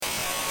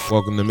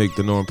Welcome to Make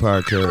the Norm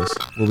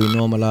Podcast. Where we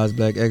normalize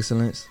black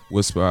excellence,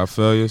 Whisper our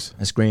failures,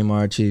 and scream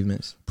our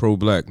achievements.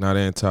 Pro-black, not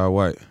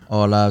anti-white.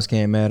 All lives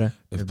can't matter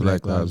If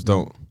black lives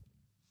don't.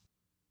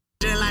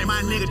 Just like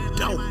my nigga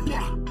don't.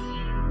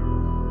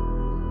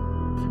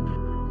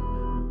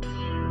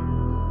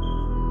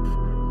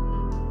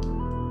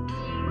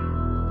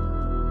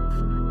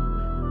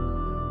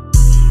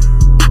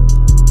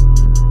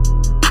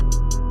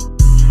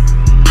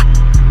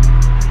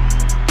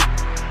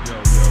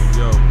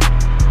 Yo.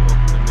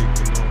 Welcome to Make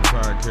the Norm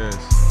Podcast.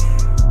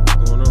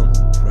 What's going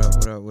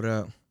on? What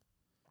up?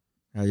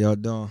 How y'all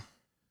doing?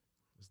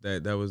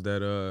 That was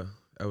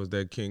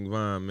that King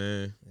Von,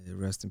 man. Yeah,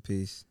 rest in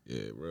peace.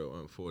 Yeah, real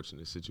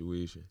unfortunate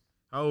situation.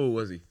 How old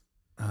was he?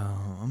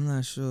 I'm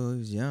not sure. He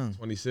was young.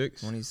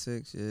 26?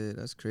 26, yeah,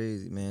 that's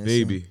crazy, man.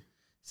 Baby.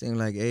 Seemed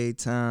like every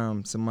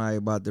time somebody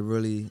about to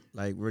really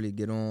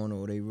get on,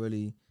 or they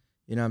really,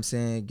 you know what I'm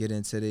saying, get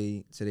into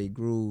they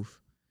groove,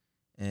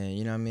 and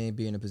you know what I mean,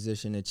 be in a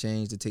position to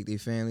change, to take their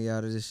family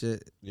out of this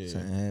shit. Yeah.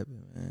 Something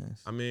happened, man.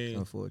 It's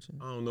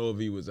unfortunate. I don't know if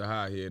he was a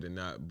hothead or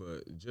not,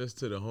 but just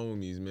to the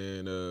homies,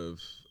 man,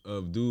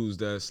 of dudes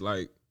that's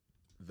like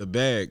the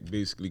bag,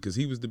 basically, because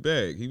he was the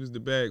bag. He was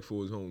the bag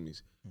for his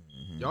homies.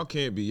 Mm-hmm. Y'all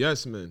can't be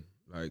yes men.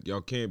 Like,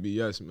 y'all can't be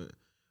yes men.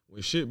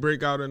 When shit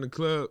break out in the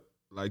club,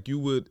 like, you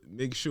would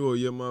make sure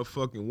your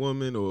motherfucking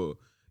woman or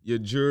your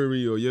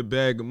jewelry or your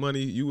bag of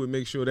money, you would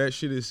make sure that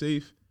shit is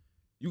safe.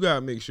 You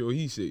gotta make sure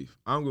he's safe.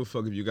 I don't give a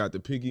fuck if you got to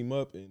pick him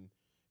up and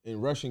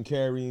rush and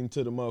carry him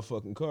to the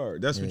motherfucking car.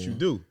 That's what you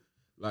do.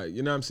 Like,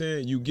 you know what I'm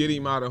saying? You get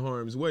him out of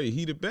harm's way.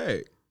 He the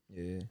bag.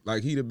 Yeah.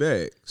 Like, he the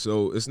bag.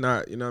 So it's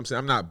not, you know what I'm saying?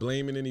 I'm not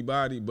blaming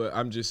anybody, but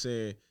I'm just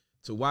saying,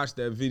 to watch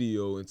that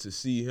video and to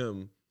see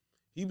him,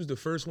 he was the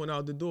first one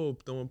out the door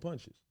throwing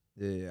punches.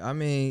 Yeah, I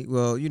mean,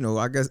 well, you know,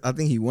 I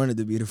think he wanted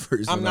to be the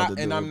first one out the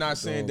door. And I'm not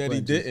saying that he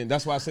didn't.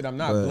 That's why I said I'm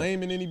not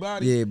blaming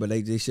anybody. Yeah, but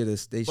they should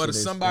have. But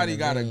somebody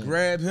gotta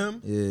grab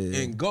him Yeah.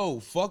 and go.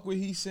 Fuck what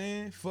he's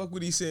saying. Fuck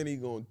what he's saying he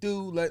gonna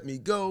do. Let me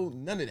go.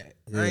 None of that.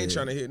 I ain't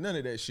trying to hear none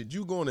of that shit.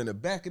 You going in the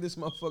back of this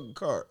motherfucking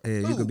car.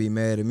 Yeah, you could be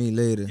mad at me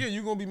later. Yeah,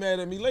 you gonna be mad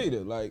at me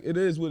later. Like, it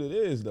is what it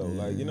is, though.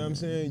 Like, you know what I'm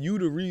saying? You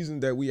the reason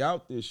that we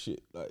out this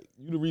shit. Like,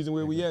 you the reason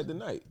where we at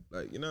tonight.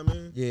 Like, you know what I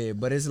mean? Yeah,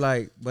 but it's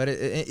like, and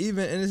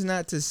it's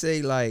not to say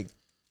like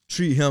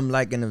treat him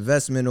like an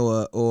investment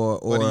or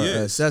an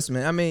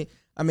assessment. I mean,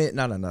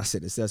 no, I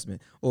said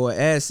assessment or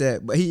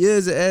asset, but he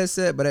is an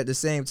asset. But at the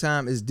same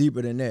time, it's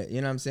deeper than that.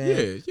 You know what I'm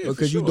saying? Yeah,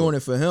 because you're doing it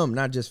for him,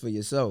 not just for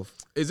yourself.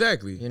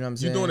 Exactly. You know what I'm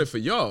saying? You're doing it for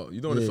y'all.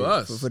 You're doing it for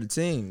us. For the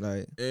team.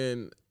 Like,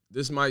 and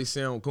this might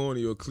sound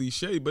corny or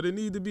cliche, but it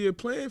need to be a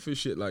plan for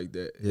shit like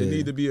that. Yeah. It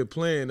need to be a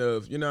plan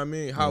of, you know what I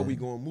mean, how we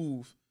gonna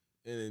move,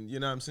 and you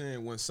know what I'm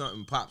saying, when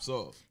something pops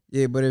off.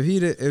 Yeah, but if he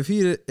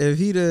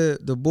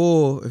the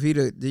bull, if he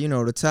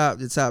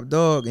the top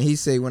dog, and he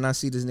say, when I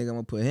see this nigga, I'm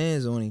gonna put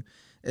hands on him.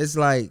 It's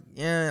like,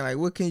 yeah, like,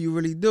 what can you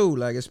really do?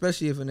 Like,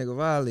 especially if a nigga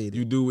violated.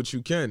 You do what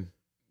you can.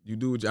 You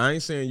do what I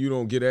ain't saying you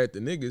don't get at the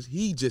niggas.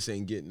 He just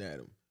ain't getting at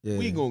them. Yeah.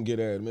 We gonna get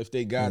at them if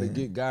they gotta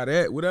get got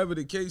at. Whatever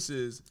the case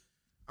is,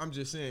 I'm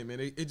just saying,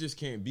 man, it just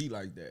can't be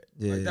like that.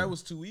 Yeah. Like, that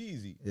was too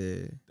easy.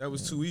 Yeah. That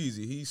was too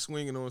easy. He's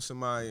swinging on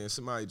somebody and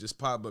somebody just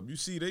pop up. You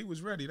see, they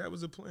was ready. That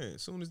was a plan.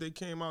 As soon as they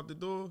came out the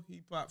door,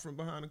 he popped from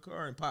behind the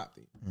car and popped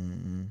him.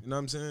 Mm-hmm. You know what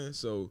I'm saying?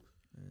 So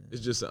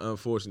it's just an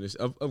unfortunate.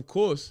 Of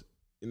course,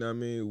 you know what I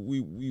mean?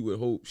 We would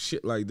hope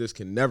shit like this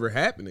can never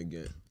happen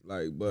again.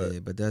 Like,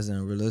 but but that's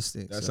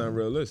unrealistic. that's so.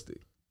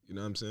 unrealistic. You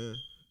know what I'm saying?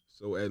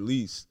 So at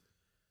least,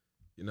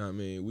 you know what I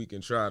mean, we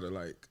can try to,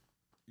 like,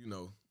 you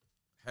know,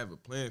 have a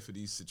plan for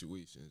these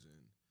situations, and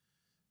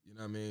you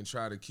know what I mean,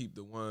 try to keep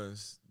the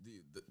ones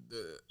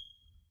the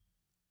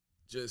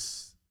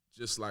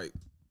just like,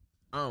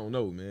 I don't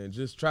know, man,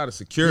 just try to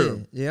secure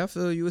them. Yeah, I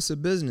feel you. It's a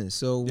business,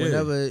 so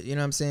whenever you know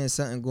what I'm saying,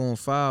 something going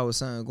foul or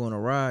something going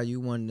awry, you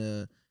want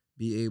to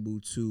be able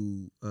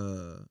to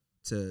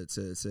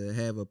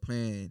have a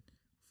plan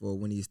for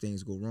when these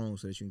things go wrong,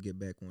 so that you can get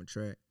back on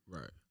track.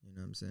 Right. You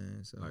know what I'm saying?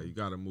 So, like, you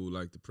gotta move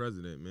like the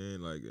president,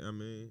 man. Like, I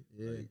mean,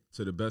 Yeah. like,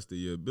 to the best of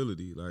your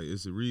ability. Like,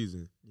 it's a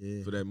reason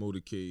yeah, for that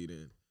motorcade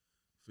and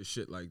for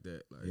shit like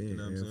that. Like, yeah, you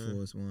know what I'm Air saying?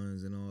 Force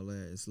Ones and all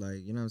that. It's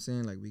like, you know what I'm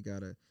saying? Like, we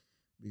gotta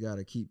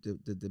keep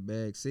the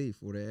bag safe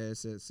or the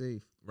asset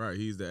safe. Right,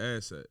 he's the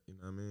asset. You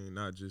know what I mean?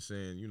 Not just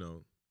saying, you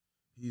know,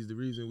 he's the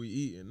reason we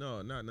eating.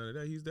 No, not none of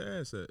that. He's the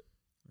asset.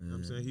 You know what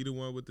I'm saying? He the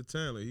one with the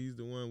talent. He's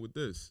the one with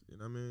this. You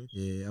know what I mean?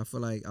 Yeah, I feel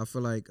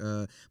like,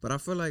 but I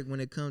feel like when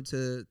it comes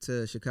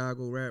to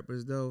Chicago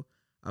rappers though,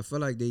 I feel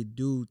like they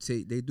do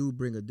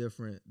bring a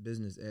different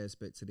business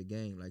aspect to the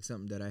game, like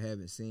something that I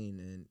haven't seen.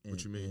 And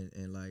What you mean?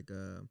 And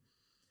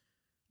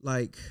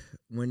like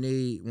when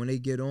they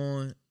get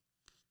on,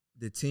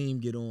 the team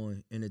get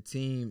on, and the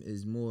team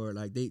is more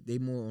like they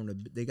more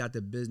on they got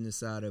the business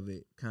side of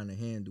it kind of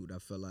handled. I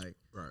feel like,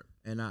 right.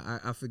 And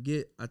I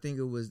forget. I think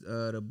it was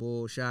the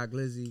bull Shy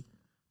Glizzy.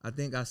 I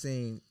think I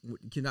seen,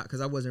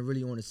 because I wasn't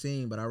really on the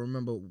scene, but I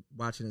remember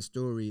watching a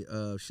story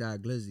of Shy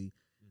Glizzy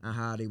and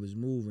how they was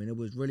moving. It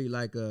was really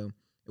like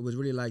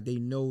they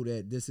know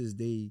that this is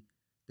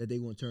that they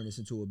gonna turn this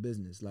into a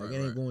business. Like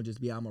it ain't gonna just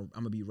be I'm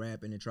gonna be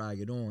rapping and try to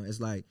get on. It's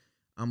like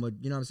you know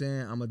what I'm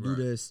saying? I'm gonna do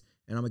this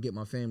and I'm gonna get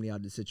my family out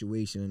of the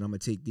situation and I'm gonna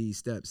take these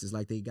steps. It's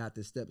like they got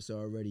the steps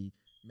already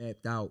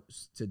mapped out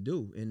to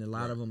do, and a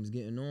lot of them is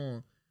getting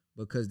on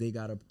because they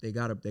got a plan,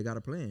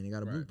 they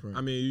got a blueprint.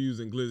 I mean, you're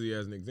using Glizzy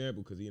as an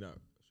example because he not a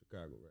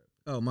Chicago rapper.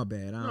 Oh, my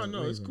bad.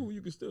 No, it's cool.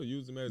 You can still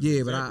use him as an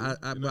example.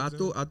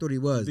 but I thought he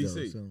was DC.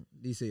 though. So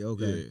DC,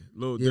 okay. Yeah,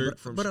 Lil Durk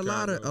from but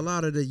Chicago. a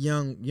lot of the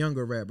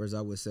younger rappers,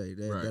 I would say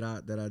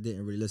that I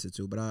didn't really listen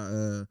to,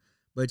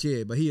 but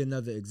he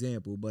another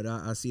example. But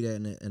I see that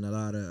in a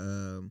lot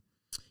of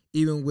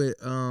even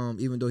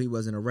though he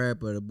wasn't a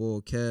rapper, the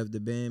boy Kev,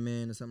 the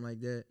Bandman or something like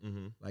that,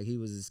 like he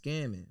was a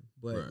scamming,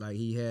 but like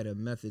he had a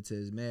method to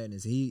his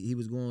madness. He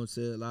was going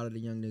to a lot of the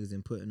young niggas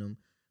and putting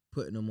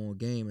them on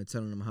game and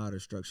telling them how to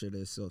structure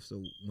their stuff.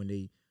 So when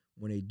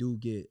they do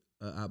get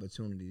an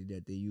opportunity,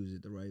 that they use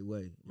it the right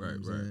way. You know what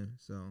I'm saying?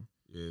 So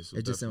it's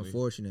just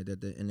unfortunate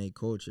that in their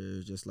culture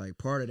is just like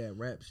part of that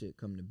rap shit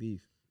come to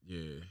beef.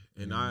 Yeah,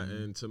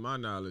 and to my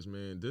knowledge,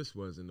 man, this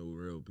wasn't no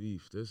real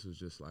beef. This was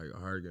just like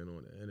arguing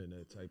on the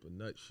internet type of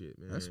nut shit,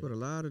 man. That's what a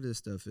lot of this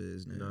stuff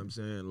is now. You know what I'm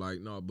saying?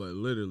 Like, no, but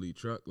literally,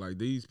 truck, like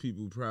these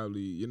people probably,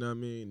 you know what I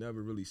mean,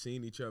 never really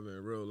seen each other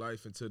in real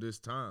life until this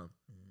time.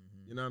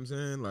 You know what I'm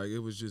saying? Like it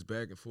was just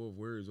back and forth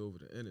words over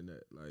the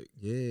internet. Like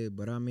yeah,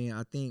 but I mean,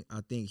 I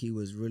think he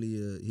was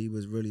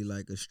really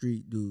like a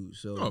street dude.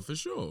 So for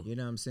sure. You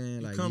know what I'm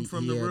saying? Like come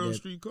from the real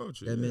street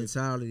culture. That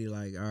mentality,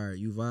 like, all right,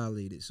 you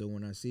violated. So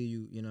when I see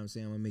you, you know what I'm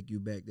saying, I'm gonna make you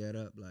back that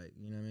up. Like,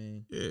 you know what I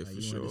mean? Yeah, like, for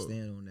you sure.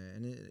 understand on that,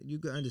 and you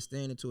can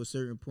understand it to a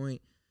certain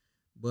point,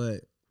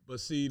 but. But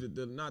see,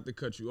 not to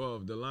cut you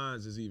off, the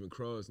lines is even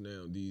crossed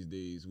now these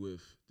days with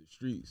the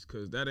streets,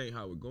 because that ain't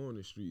how it go in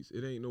the streets.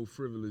 It ain't no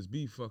frivolous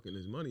beef fucking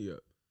his money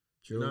up.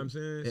 True. You know what I'm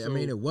saying? I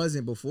mean, it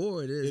wasn't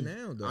before. It is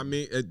now, though. I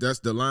mean, that's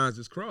the lines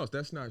is crossed.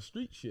 That's not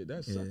street shit.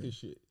 That's sucker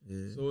shit.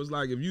 Yeah. So it's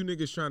like if you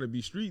niggas trying to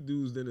be street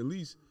dudes, then at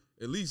least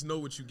know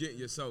what you getting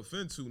yourself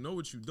into. Know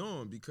what you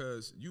doing,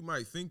 because you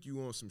might think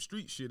you on some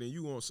street shit and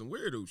you on some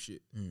weirdo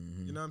shit.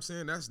 You know what I'm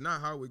saying? That's not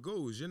how it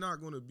goes. You're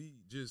not gonna be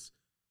just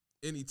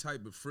any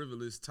type of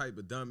frivolous type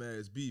of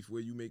dumbass beef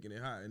where you making it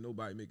hot and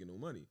nobody making no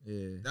money.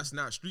 Yeah. That's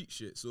not street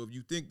shit. So if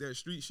you think that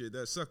street shit,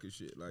 that's sucker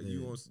shit. Like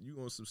you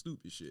on some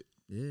stupid shit.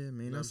 Yeah,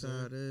 man, that's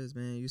how it is,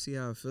 man. You see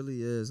how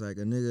Philly is, like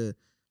a nigga,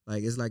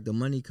 like it's like the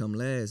money come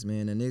last,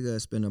 man. A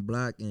nigga spin a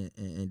block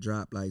and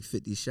drop like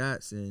 50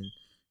 shots, and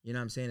you know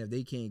what I'm saying? If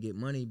they can't get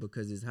money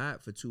because it's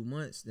hot for 2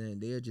 months, then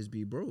they'll just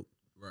be broke.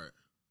 Right.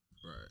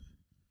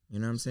 You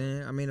know what I'm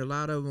saying? I mean, a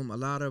lot of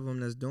them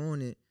that's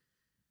doing it,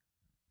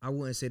 I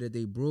wouldn't say that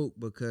they broke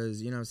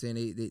because, you know what I'm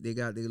saying, they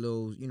got their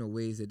little, you know,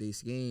 ways that they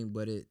scheme,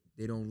 but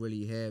they don't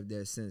really have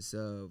that sense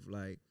of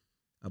like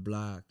a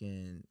block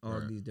and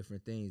all these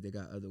different things. They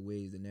got other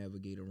ways to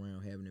navigate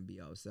around having to be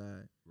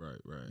outside. Right.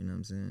 You know what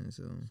I'm saying?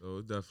 So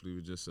it definitely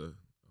was just a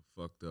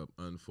fucked up,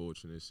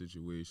 unfortunate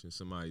situation.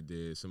 Somebody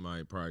dead,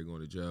 somebody probably going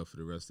to jail for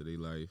the rest of their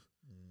life.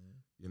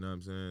 Yeah. You know what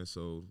I'm saying?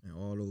 So and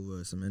all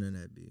over some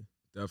internet beef.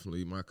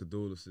 Definitely, my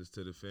condolences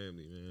to the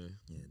family, man.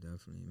 Yeah,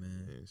 definitely,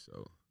 man. And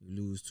so you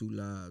lose 2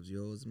 lives,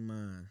 yours and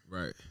mine.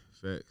 Right,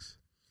 facts.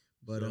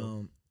 But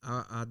so,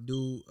 I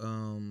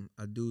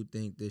do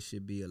think this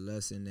should be a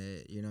lesson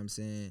that, you know what I'm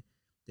saying,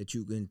 that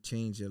you can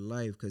change your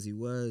life, because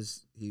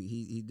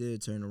he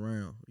did turn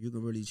around. You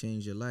can really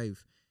change your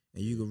life,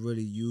 and you can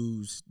really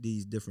use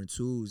these different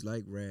tools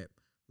like rap,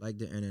 like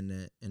the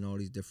internet, and all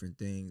these different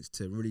things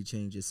to really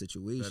change your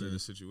situation. Better the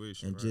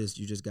situation, and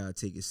you just gotta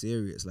take it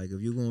serious. Like if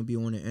you're gonna be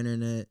on the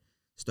internet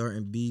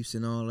starting beefs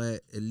and all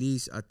that, at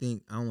least I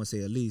don't want to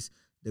say at least,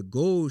 the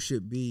goal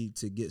should be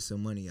to get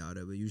some money out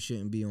of it. You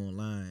shouldn't be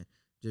online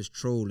just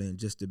trolling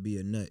just to be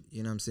a nut.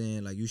 You know what I'm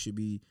saying? Like you should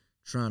be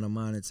trying to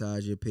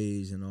monetize your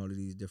page and all of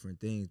these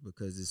different things,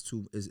 because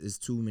it's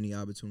too many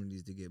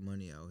opportunities to get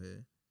money out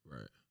here.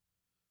 Right.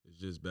 It's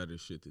just better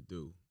shit to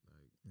do.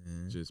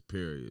 Just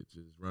period.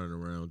 Just running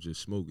around,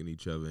 just smoking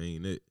each other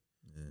ain't it.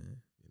 Yeah.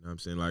 You know what I'm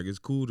saying? Like it's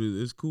cool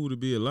to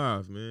be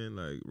alive, man.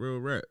 Like real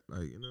rap.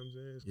 Like, you know what I'm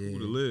saying? It's cool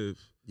to live.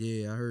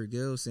 Yeah, I heard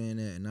Gil saying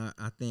that, and I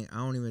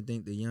don't even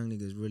think the young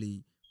niggas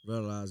really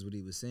realize what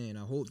he was saying.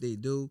 I hope they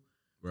do.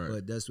 Right.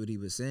 But that's what he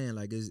was saying.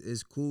 Like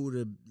it's cool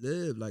to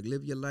live. Like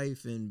live your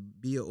life and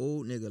be an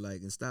old nigga,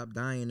 like, and stop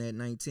dying at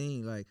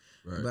 19. Like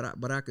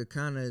but I could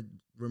kind of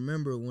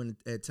remember when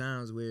at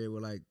times where it were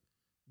like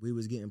we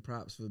was getting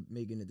props for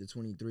making it to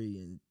 23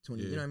 and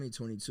 20, you know what I mean,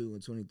 22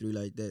 and 23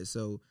 like that.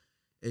 So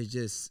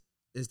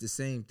it's the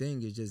same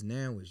thing. It's just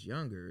now it's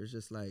younger. It's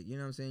just like, you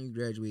know what I'm saying, you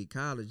graduate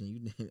college and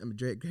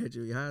you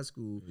graduate high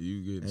school.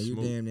 You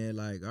damn near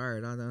like, all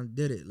right, I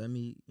did it. Let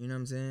me, you know what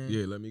I'm saying?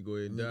 Yeah, let me go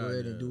ahead and die. Go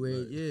ahead and do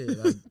it.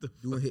 Yeah,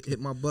 like hit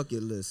my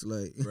bucket list.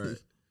 Like right.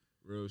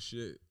 Real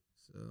shit.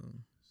 So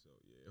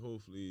yeah,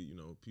 hopefully, you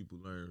know, people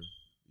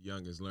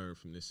youngest learn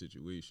from this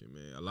situation,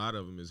 man. A lot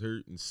of them is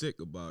hurt and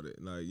sick about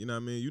it. Like, you know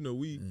what I mean? You know,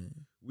 we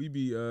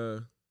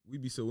we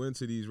be so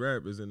into these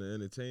rappers and the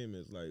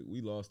entertainments, like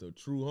we lost a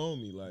true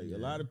homie. Like a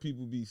lot of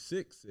people be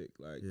sick.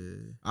 Like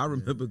I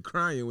remember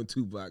crying when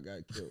Tupac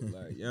got killed.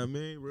 Like, you know what I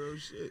mean? Real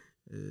shit.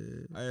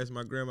 I asked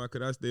my grandma,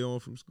 could I stay on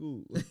from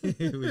school? What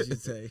she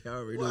say? I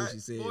already know what she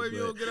said. Boy, if you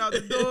don't get out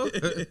the door,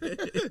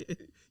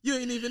 you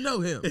ain't even know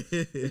him.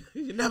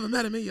 You never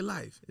met him in your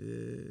life.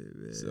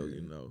 Man. So,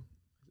 you know.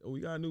 We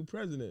got a new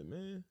president,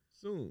 man.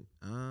 Soon.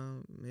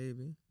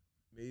 Maybe.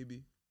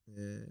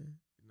 Yeah.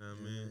 You know what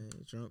I mean?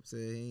 Trump said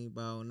he ain't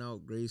bowing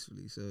out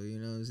gracefully, so you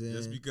know what I'm saying?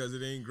 Just because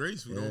it ain't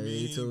graceful don't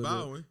mean he ain't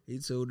bowing. He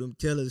told them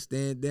tellers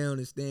stand down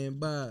and stand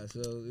by.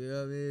 So, you know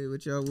what I mean?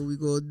 What we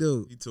gonna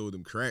do? He told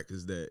them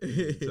crackers that.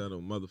 He tell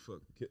them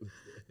motherfucking killers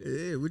that.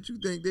 Yeah, what you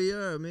think they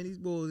are, man? These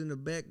boys in the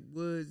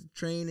backwoods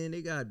training,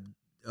 they got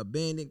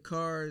abandoned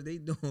cars, they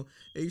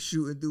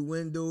shooting through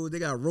windows, they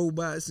got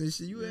robots and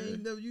shit.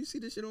 You see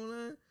this shit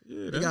online?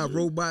 Yeah, they got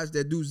robots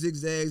that do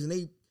zigzags and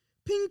they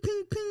ping,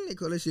 ping, ping. They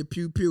call that shit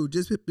pew, pew.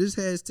 Just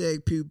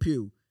hashtag pew,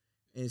 pew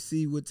and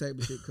see what type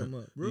of shit come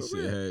up. You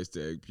said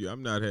hashtag pew.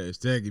 I'm not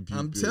hashtagging pew,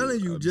 I'm pew. telling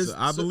you,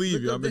 I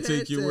believe you. I'm going to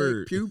take your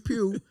word. Pew,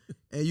 pew.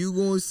 And you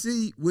going to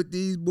see what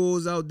these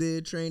boys out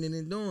there training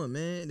and doing,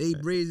 man. They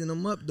raising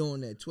them up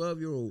doing that.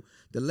 12-year-old.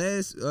 The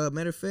last,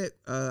 matter of fact,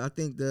 I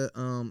think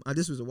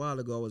this was a while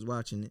ago I was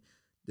watching it.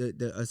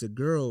 It's a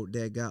girl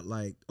that got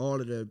like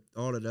all of the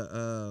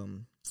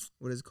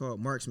what is it called?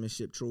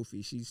 Marksmanship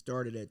trophy. She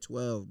started at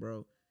 12,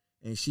 bro.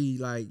 And she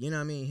like, you know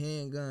what I mean,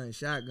 handguns,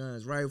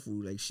 shotguns,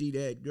 rifle. Like she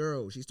that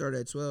girl. She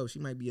started at 12. She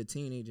might be a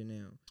teenager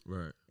now.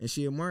 Right. And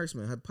she a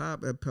marksman.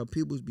 Her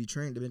people's be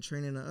trained. They've been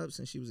training her up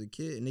since she was a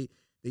kid. And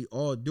they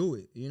all do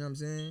it. You know what I'm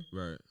saying?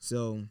 Right.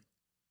 So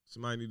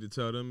somebody need to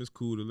tell them it's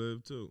cool to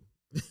live too.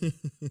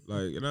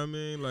 Like, you know what I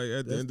mean? Like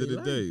at the end of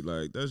the day,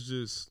 like that's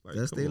just like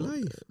that's their life.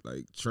 Man.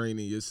 Like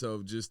training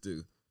yourself just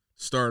to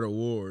start a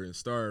war and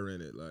star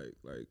in it. Like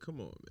come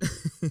on,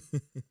 man.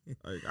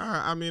 Like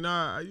I mean,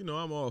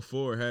 I'm all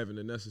for having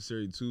the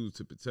necessary tools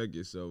to protect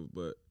yourself,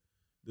 but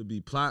to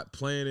be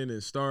planning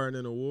and starring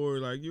in a war,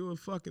 like you're a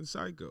fucking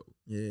psycho.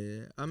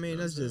 Yeah, I mean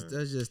that's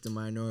just the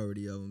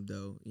minority of them,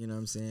 though. You know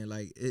what I'm saying?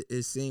 Like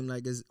it seemed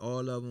like it's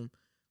all of them,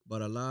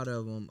 but a lot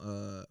of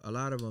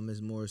them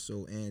is more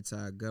so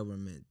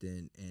anti-government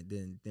than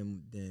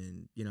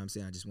you know what I'm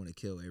saying. I just want to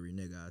kill every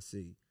nigga I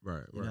see.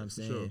 Right. You know what I'm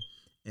saying? Sure.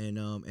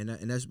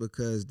 And that's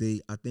because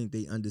I think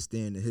they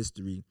understand the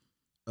history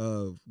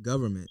of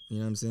government. You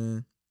know what I'm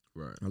saying?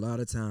 Right. A lot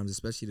of times,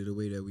 especially the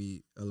way that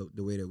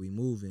we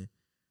moving.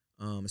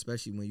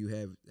 Especially when you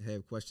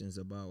have questions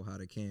about how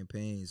the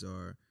campaigns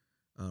are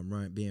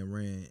being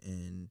ran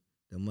and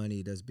the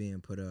money that's being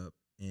put up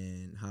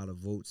and how the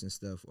votes and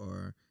stuff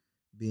are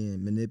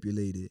being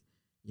manipulated.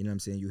 You know what I'm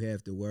saying? You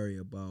have to worry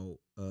about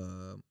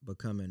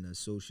becoming a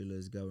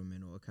socialist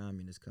government or a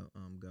communist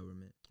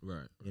government.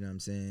 Right. You know what I'm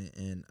saying?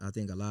 And I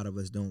think a lot of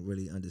us don't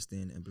really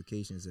understand the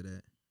implications of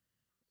that.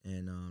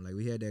 And like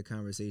we had that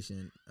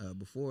conversation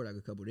before, like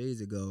a couple of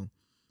days ago,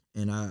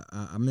 and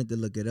I meant to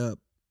look it up.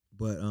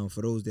 But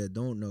for those that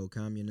don't know,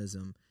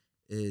 communism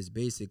is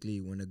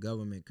basically when the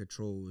government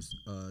controls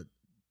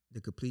the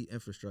complete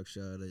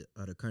infrastructure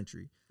of the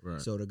country. Right.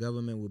 So the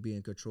government will be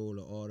in control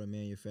of all the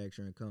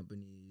manufacturing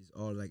companies,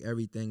 all like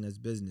everything that's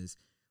business,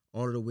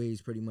 all of the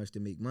ways pretty much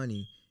to make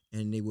money,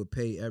 and they would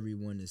pay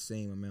everyone the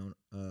same amount,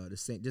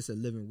 just a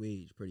living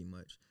wage pretty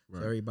much.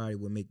 Right. So everybody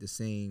would make the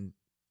same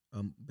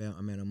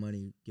amount of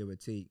money, give or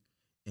take.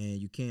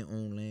 And you can't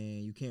own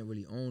land, you can't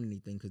really own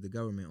anything because the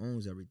government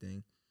owns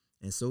everything.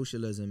 And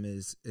socialism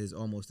is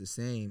almost the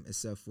same,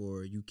 except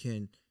for you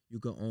can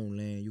own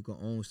land, you can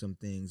own some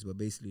things, but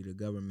basically the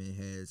government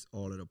has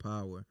all of the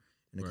power.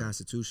 And the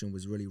Constitution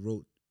was really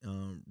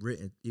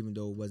written, even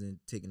though it wasn't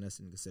taking us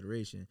into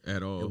consideration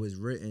at all. It was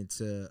written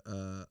to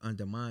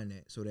undermine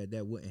that, so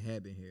that wouldn't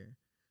happen here.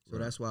 So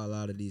that's why a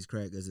lot of these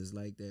crackers is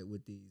like that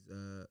with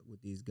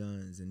these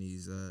guns and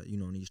these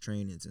these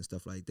trainings and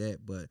stuff like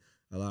that. But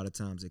a lot of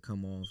times it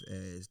come off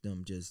as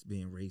them just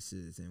being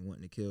racist and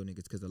wanting to kill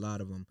niggas, because a lot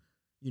of them.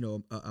 I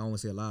don't want to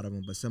say a lot of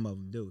them, but some of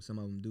them do. Some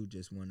of them do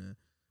just want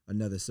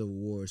another civil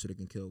war so they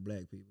can kill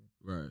black people.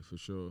 Right, for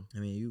sure. I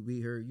mean,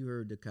 you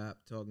heard the cop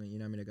talking. You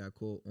know what I mean? They got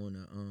caught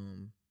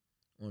on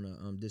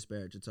a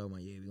dispatcher talking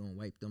about, yeah, we gonna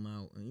wipe them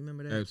out. And you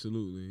remember that?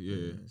 Absolutely,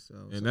 yeah.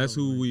 So that's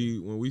who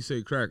when we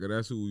say cracker,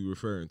 that's who we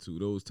referring to.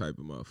 Those type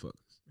of motherfuckers.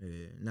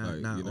 Yeah,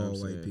 not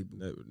all white people.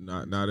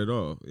 Not at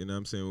all. You know what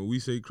I'm saying? When we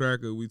say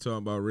cracker, we talking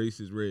about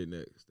racist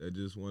rednecks that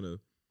just want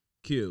to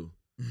kill.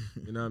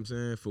 You know what I'm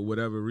saying? For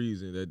whatever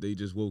reason, that they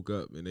just woke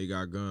up and they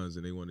got guns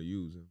and they want to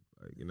use them.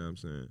 Like, you know what I'm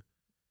saying?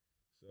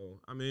 So,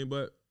 I mean,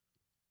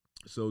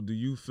 so do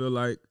you feel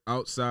like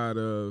outside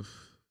of,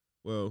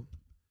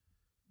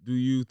 do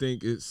you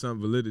think it's some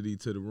validity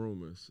to the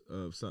rumors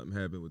of something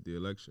happened with the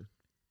election?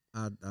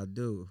 I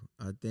do.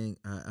 I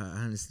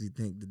honestly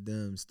think the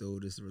Dems stole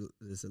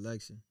this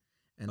election.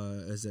 And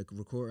as a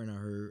recording I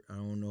heard, I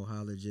don't know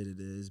how legit it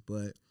is,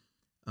 but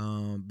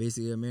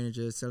basically a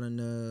manager is telling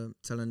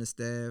the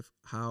staff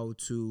how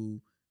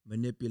to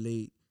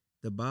manipulate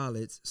the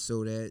ballots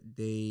so that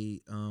they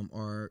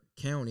are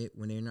counted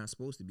when they're not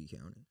supposed to be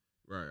counted.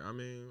 Right. I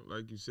mean,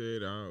 like you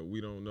said,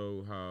 we don't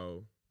know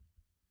how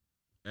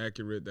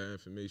accurate that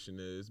information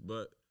is,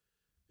 but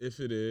if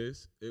it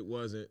is, it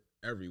wasn't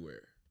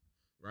everywhere,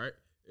 right?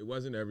 It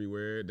wasn't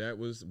everywhere. That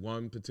was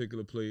one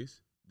particular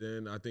place.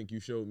 Then I think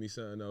you showed me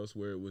something else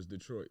where it was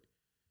Detroit.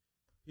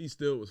 He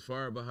still was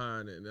far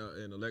behind in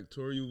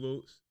electoral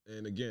votes.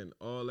 And again,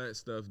 all that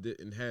stuff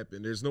didn't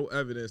happen. There's no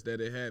evidence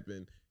that it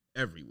happened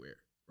everywhere,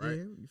 right?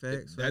 Yeah,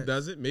 facts. That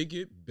doesn't make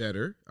it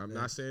better. I'm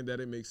not saying that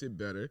it makes it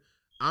better.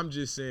 I'm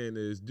just saying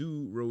this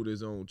dude wrote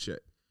his own check.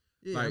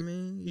 Yeah, like, I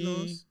mean,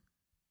 he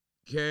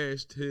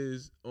cashed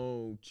his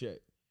own check.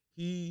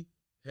 He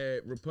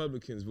had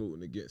Republicans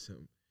voting against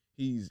him.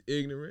 He's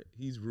ignorant.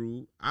 He's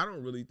rude. I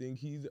don't really think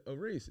he's a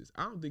racist.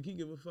 I don't think he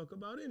give a fuck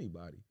about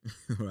anybody.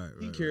 Right.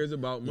 He cares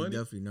about money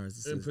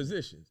narcissistic. and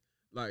positions.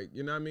 Like,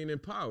 you know what I mean, in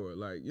power.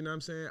 Like, you know what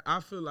I'm saying? I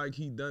feel like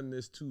he done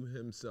this to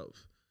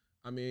himself.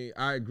 I mean,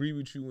 I agree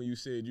with you when you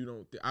said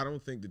I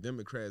don't think the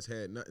Democrats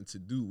had nothing to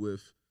do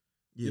with,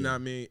 you know what I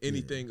mean,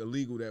 anything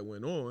illegal that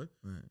went on.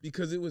 Right.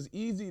 Because it was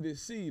easy to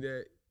see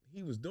that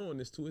he was doing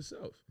this to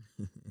himself.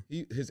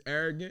 His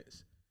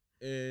arrogance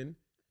and,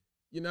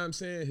 you know what I'm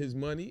saying, his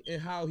money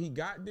and how he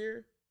got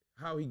there,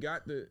 how he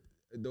got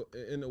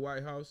in the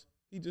White House,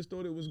 he just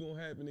thought it was going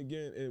to happen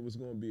again and it was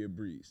going to be a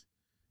breeze.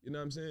 You know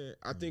what I'm saying?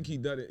 I think he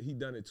done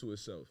it to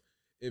himself.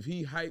 If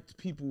he hyped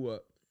people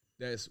up,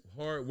 that's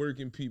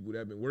hard-working people that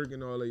have been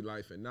working all their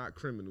life and not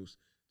criminals,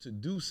 to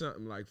do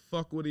something like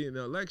fuck with it in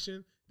the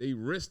election, they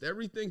risked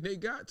everything they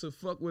got to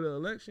fuck with an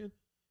election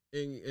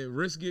and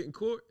risk getting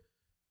caught,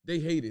 they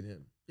hated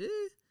him. Yeah.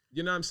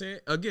 You know what I'm saying?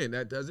 Again,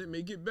 that doesn't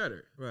make it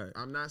better. Right.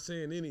 I'm not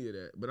saying any of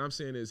that, but I'm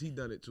saying is he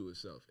done it to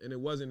himself, and it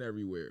wasn't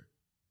everywhere.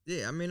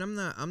 Yeah, I mean, I'm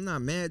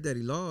not mad that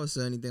he lost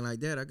or anything like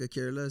that. I could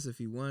care less if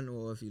he won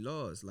or if he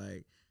lost.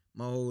 Like,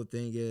 my whole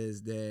thing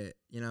is that,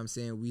 you know what I'm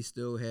saying, we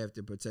still have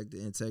to protect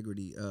the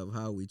integrity of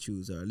how we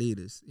choose our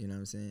leaders. You know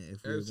what I'm saying?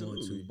 If we're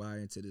going to buy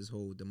into this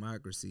whole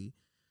democracy,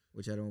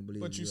 which I don't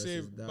believe. But you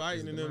said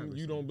Biden and them,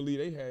 you don't believe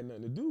they had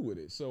nothing to do with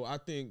it. So I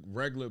think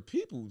regular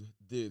people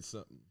did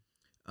something.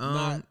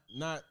 Not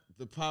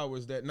the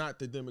powers not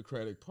the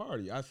Democratic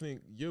Party. I think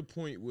your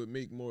point would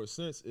make more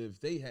sense if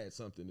they had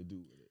something to do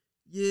with it.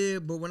 Yeah,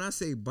 but when I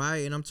say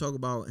Biden, I'm talking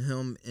about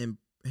him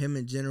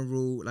in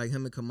general. Like,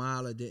 him and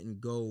Kamala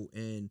didn't go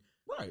and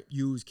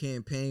use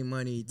campaign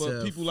money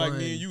but people like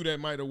me and you that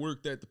might have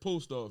worked at the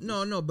post office.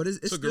 No, but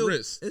it's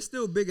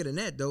still bigger than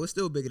that, though. It's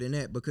still bigger than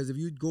that, because if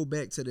you go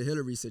back to the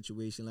Hillary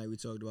situation like we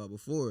talked about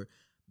before,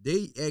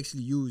 they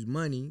actually used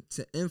money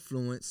to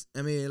influence.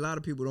 I mean, a lot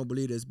of people don't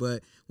believe this,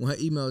 but when her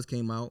emails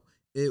came out,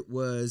 it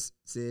was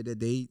said that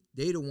they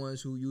the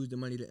ones who used the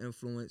money to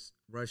influence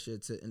Russia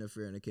to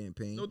interfere in the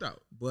campaign. No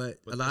doubt. But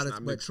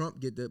Trump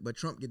get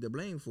the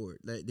blame for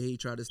it. Like, he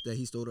tried to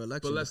he stole the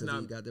election because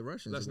he got the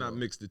Russians. Let's not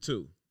mix the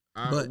two.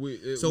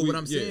 What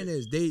I'm saying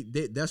is they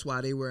that's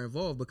why they were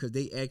involved, because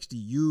they actually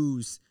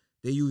use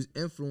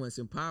influence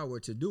and power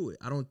to do it.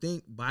 I don't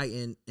think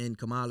Biden and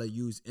Kamala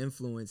use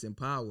influence and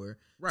power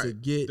to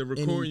get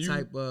any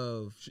type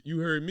of. You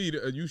heard me.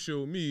 You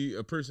showed me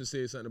a person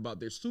said something about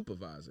their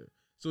supervisor.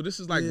 So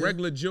this is like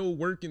regular Joe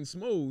working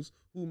Smoes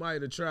who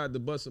might have tried to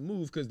bust a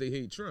move because they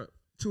hate Trump.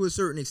 To a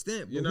certain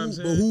extent, but, you know what I'm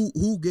saying? But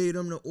who gave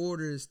them the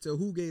orders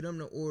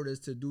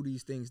to do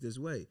these things this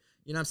way?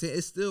 You know what I'm saying?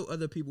 It's still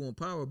other people in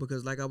power,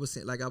 because like I was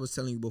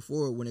telling you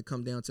before, when it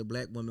come down to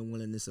black women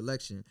winning this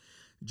election,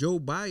 Joe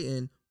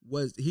Biden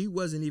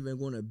wasn't even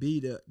going to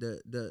be the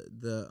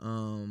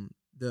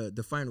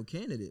final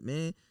candidate,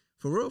 man.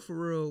 For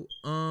real.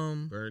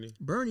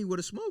 Bernie would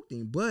have smoked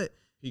him, but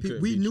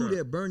we knew Trump.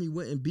 That Bernie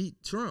wouldn't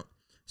beat Trump.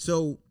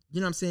 So,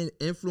 you know what I'm saying?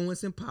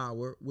 Influence and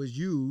power was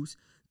used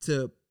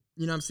to,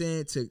 you know what I'm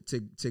saying,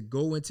 to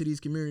go into these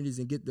communities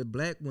and get the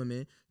black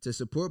women to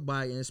support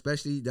Biden,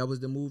 especially that was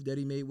the move that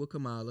he made with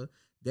Kamala.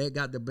 That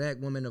got the black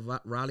women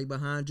to rally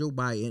behind Joe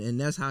Biden, and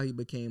that's how he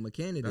became a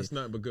candidate. That's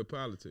not but good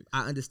politics.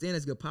 I understand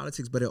it's good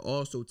politics, but it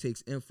also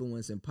takes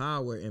influence and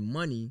power and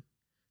money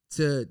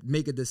to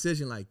make a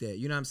decision like that.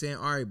 You know what I'm saying?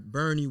 All right,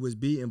 Bernie was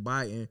beating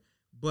Biden,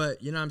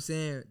 but you know what I'm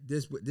saying?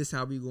 This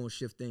how we gonna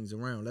shift things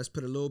around. Let's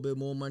put a little bit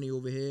more money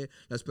over here.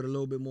 Let's put a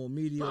little bit more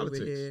media over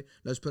here.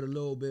 Let's put a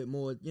little bit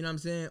more, you know what I'm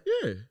saying?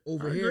 Yeah.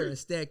 Over here and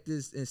stack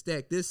this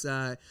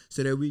side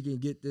so that we can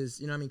get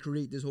this, you know what I mean,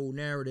 create this whole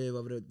narrative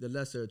of the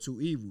lesser of two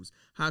evils.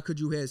 How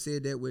could you have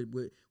said that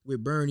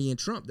with Bernie and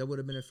Trump? That would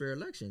have been a fair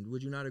election.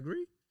 Would you not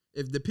agree?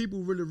 If the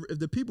people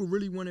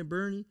really wanted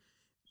Bernie,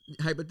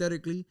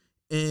 hypothetically,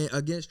 and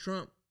against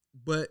Trump,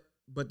 but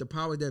the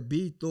power that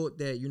be thought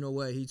that, you know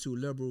what, he too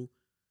liberal.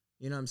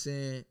 You know what I'm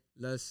saying?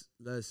 Let's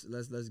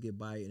get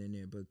Biden in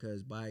there,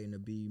 because Biden will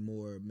be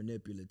more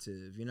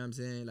manipulative. You know what I'm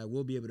saying? Like,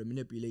 we'll be able to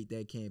manipulate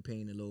that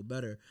campaign a little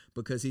better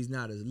because he's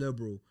not as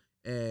liberal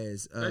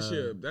as.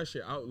 That's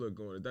your outlook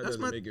on it. That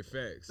doesn't make it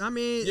facts. I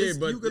mean, yeah,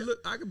 but you could look.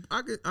 I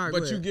could. All right,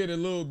 but you get a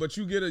little. But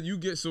you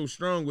get so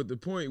strong with the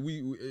point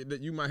that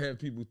you might have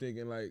people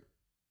thinking like,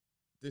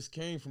 this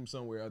came from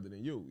somewhere other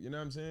than you. You know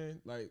what I'm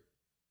saying? Like,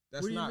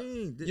 That's what do you not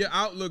mean? Your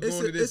outlook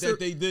on it is that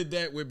they did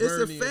that with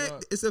Bernie.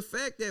 It's a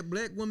fact that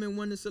black women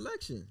won the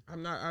selection.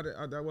 I'm not.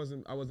 I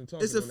wasn't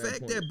talking. It's a on that fact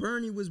point. that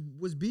Bernie was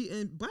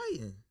beating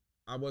Biden.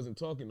 I wasn't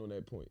talking on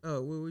that point.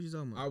 Oh, what were you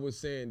talking about? I was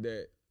saying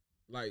that,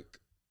 like,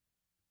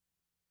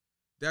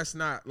 that's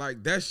not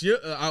like that's your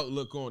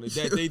outlook on it.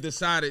 That they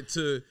decided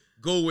to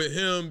go with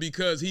him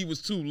because he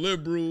was too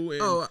liberal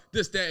and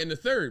this, that, and the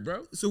third,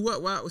 bro. So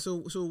what? Why?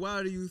 So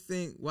why do you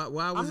think? Why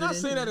was I'm not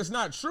saying that it's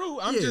not true.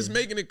 I'm just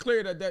making it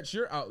clear that that's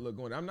your outlook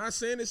on it. I'm not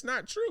saying it's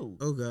not true.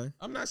 Okay.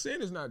 I'm not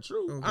saying it's not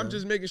true. Okay. I'm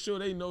just making sure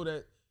they know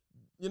that.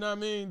 You know what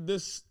I mean?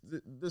 This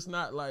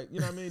not like,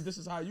 you know what I mean? This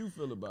is how you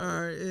feel about it.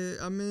 All right.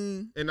 I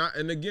mean,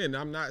 and again,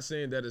 I'm not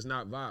saying that it's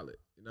not valid.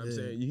 You know what I'm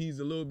saying? He's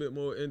a little bit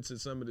more into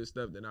some of this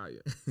stuff than I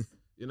am.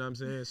 You know what I'm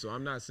saying? So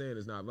I'm not saying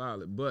it's not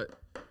valid, but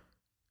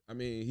I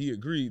mean, he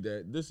agreed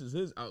that this is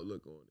his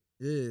outlook on it.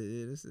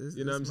 Yeah. This,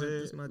 you know what I'm saying?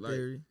 That's my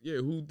theory. Yeah,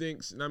 who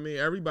thinks? I mean,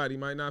 everybody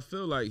might not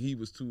feel like he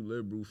was too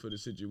liberal for the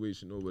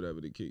situation or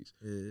whatever the case.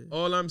 Yeah.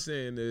 All I'm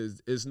saying is,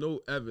 it's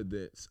no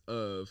evidence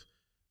of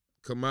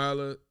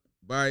Kamala,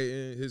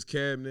 Biden, his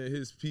cabinet,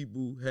 his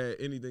people had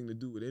anything to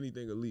do with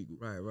anything illegal.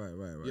 Right.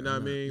 You know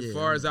what I mean? Yeah,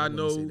 far as I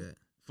know,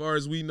 far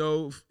as we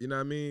know, you know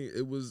what I mean?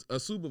 It was a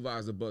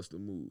supervisor buster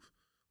move.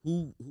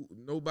 Who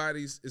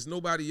it's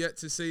nobody yet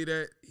to say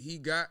that he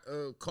got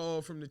a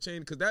call from the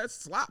chain, because that's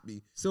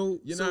sloppy. So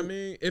you know what I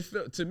mean? It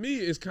felt, to me,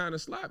 it's kind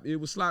of sloppy.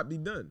 It was sloppy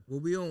done.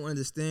 What we don't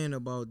understand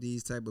about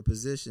these type of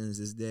positions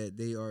is that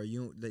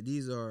that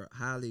these are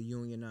highly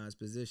unionized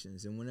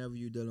positions, and whenever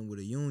you're dealing with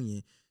a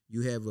union,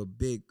 you have a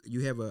big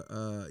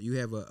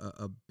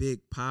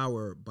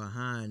power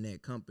behind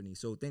that company.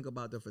 So think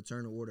about the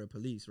Fraternal Order of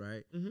Police,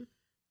 right? Mm-hmm.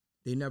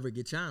 They never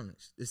get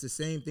challenged. It's the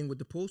same thing with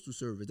the Postal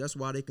Service. That's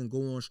why they can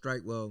go on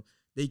strike. Well,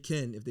 they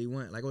can if they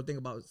want. Like, I think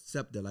about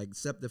SEPTA. Like,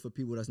 SEPTA, for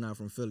people that's not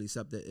from Philly,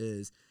 SEPTA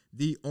is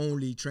the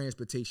only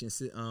transportation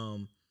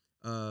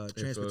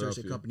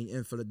company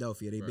in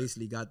Philadelphia. They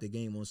basically got the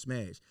game on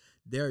smash.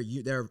 They're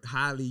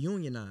highly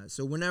unionized.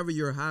 So whenever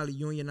you're highly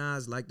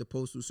unionized, like the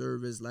Postal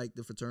Service, like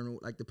the fraternal,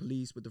 like the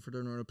police with the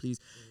Fraternal Order of Police,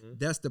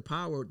 that's the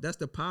power. That's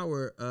the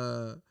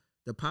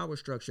power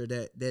structure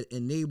that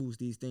enables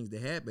these things to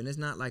happen. It's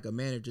not like a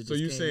manager. So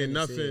you saying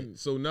nothing?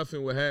 So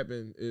nothing would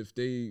happen if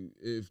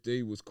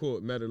they was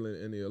caught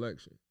meddling in the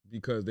election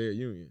because they're a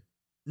union.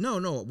 No.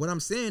 What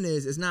I'm saying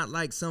is, it's not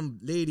like some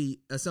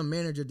lady, some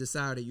manager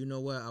decided, you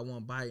know what, I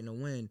want Biden to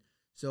win,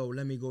 so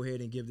let me go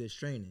ahead and give this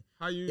training.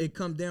 It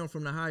come down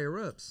from the higher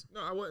ups.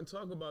 No, I wasn't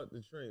talking about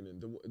the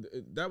training.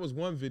 That was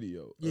one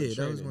video. Yeah,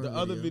 that was one. The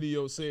other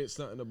video said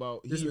something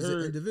about he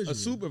heard a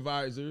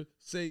supervisor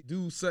say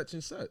do such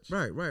and such.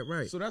 Right.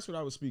 So that's what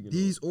I was speaking.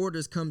 These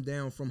orders come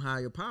down from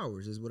higher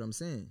powers, is what I'm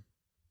saying.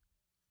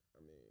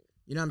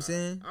 You know what I'm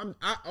saying?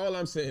 All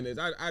I'm saying is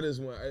I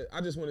just want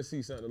to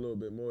see something a little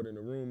bit more than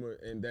a rumor,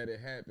 and that it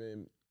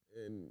happened,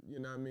 and you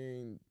know what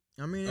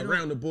I mean.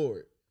 Around the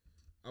board.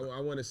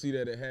 I want to see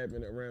that it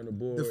happened around the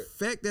board. The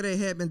fact that it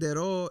happened at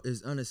all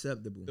is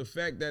unacceptable. The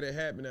fact that it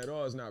happened at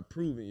all is not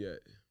proven yet.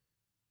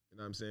 You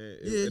know what I'm saying?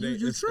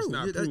 You're true. It's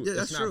not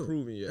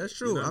proven yet. That's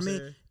true. You know I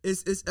mean,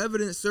 it's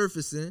evidence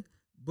surfacing.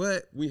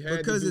 But we had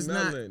because it's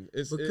not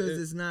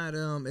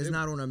it's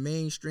not on a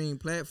mainstream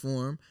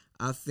platform,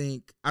 I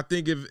think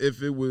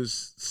if it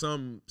was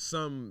some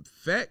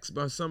facts,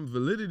 but some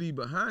validity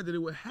behind it, it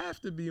would have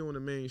to be on a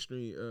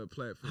mainstream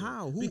platform.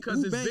 How? Because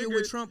who it's banging bigger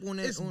with Trump on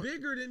that? It's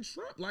bigger than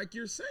Trump, like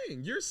you're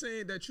saying. You're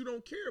saying that you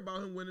don't care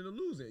about him winning or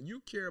losing.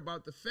 You care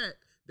about the fact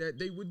that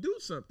they would do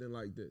something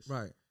like this.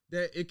 Right.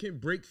 That it can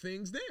break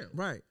things down.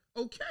 Right.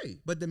 Okay.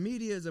 But the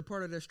media is a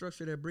part of that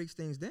structure that breaks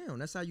things down.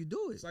 That's how you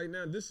do it. It's like,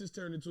 now this has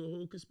turned into a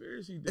whole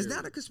conspiracy theory. It's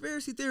not a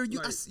conspiracy theory.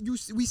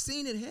 We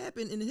seen it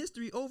happen in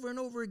history over and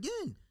over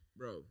again.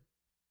 Bro,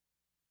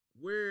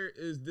 where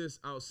is this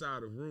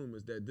outside of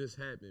rumors that this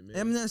happened, man?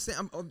 I'm not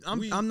saying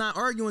I'm not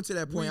arguing to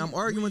that point. I'm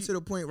arguing to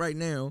the point right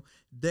now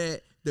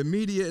that the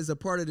media is a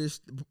part of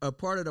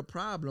the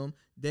problem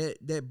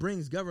that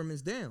brings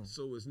governments down.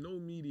 So it's no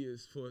media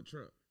for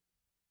Trump.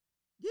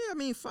 Yeah, I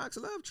mean, Fox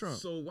love Trump.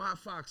 So why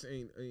Fox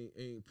ain't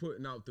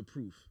putting out the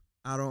proof?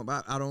 I don't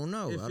know. I don't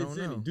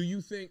know. Do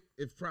you think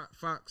if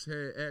Fox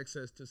had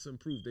access to some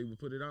proof, they would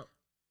put it out?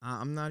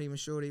 I'm not even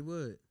sure they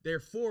would. They're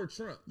for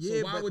Trump.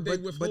 Yeah, so why would they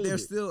withhold But they're it?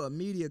 still a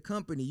media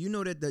company. You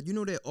know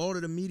that all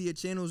of the media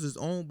channels is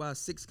owned by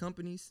 6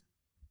 companies?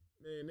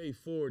 Man, they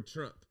for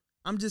Trump.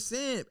 I'm just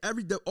saying,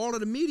 all of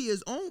the media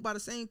is owned by the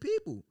same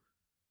people.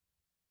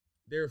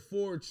 They're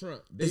for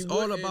Trump. It's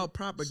all about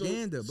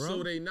propaganda, bro.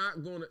 So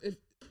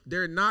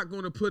they're not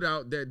going to put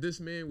out that this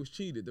man was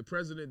cheated, the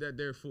president that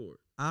they're for.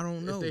 I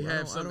don't know. If they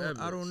have some evidence.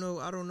 I don't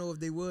know if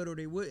they would or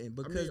they wouldn't,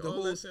 because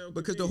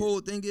the whole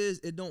thing is,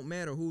 it don't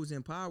matter who's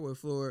in power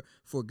for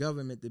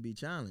government to be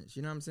challenged.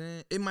 You know what I'm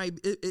saying?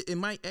 It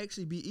might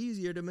actually be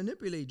easier to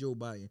manipulate Joe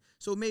Biden.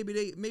 So maybe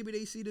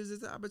they see this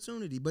as an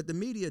opportunity. But the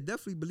media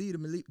definitely believe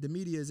the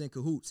media is in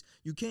cahoots.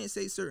 You can't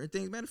say certain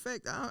things. Matter of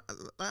fact, I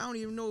don't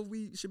even know if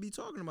we should be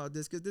talking about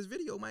this, because this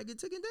video might get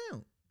taken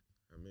down.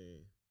 I mean,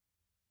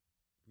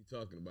 we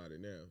talking about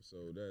it now.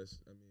 So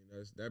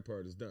that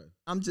part is done.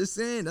 I'm just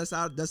saying that's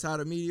how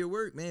the media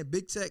work, man.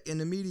 Big tech and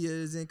the media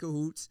is in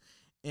cahoots.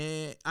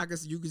 And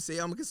you can say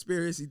I'm a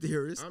conspiracy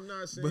theorist. I'm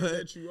not saying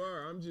that you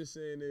are. I'm just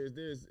saying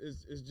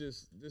it's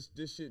just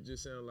this shit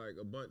just sound like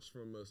a bunch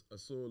from a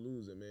sore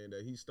loser, man.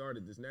 That he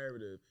started this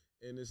narrative,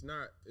 and it's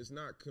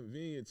not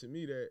convenient to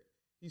me that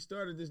he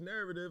started this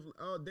narrative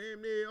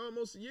damn near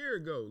almost a year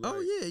ago.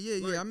 Like,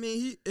 yeah. I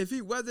mean,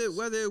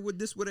 whether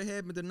this would have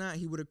happened or not,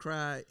 he would have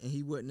cried and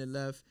he wouldn't have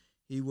left.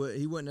 He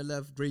wouldn't have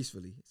left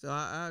gracefully. So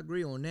I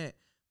agree on that.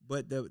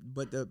 But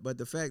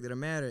the fact of the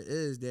matter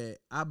is that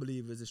I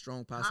believe there's a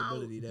strong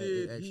possibility that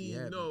it actually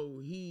happened. How did he know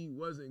he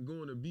wasn't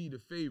going to be the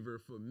favor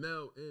for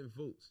mail-in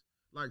votes?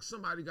 Like,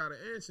 somebody got to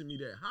answer me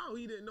that. How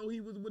he didn't know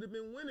he would have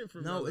been winning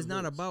from mail-in votes?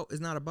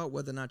 It's not about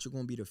whether or not you're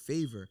going to be the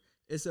favor.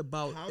 It's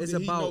about how did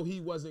he know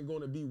he wasn't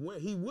going to be win?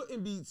 He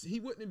wouldn't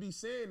be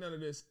saying none of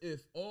this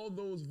if all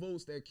those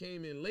votes that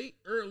came in late,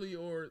 early,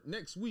 or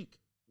next week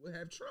would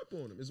have Trump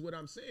on him, is what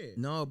I'm saying.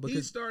 No, because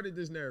he started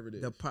this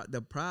narrative.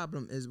 The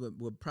problem is with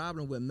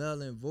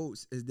mail-in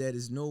votes is that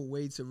there's no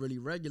way to really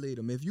regulate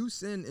them. If you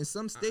send in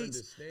some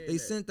states, they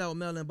sent out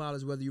mail-in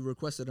ballots whether you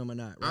requested them or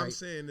not. Right? I'm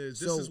saying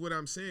this is what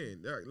I'm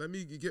saying. Right, let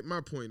me get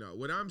my point out.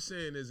 What I'm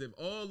saying is if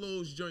all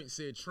those joints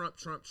said Trump,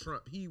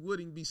 he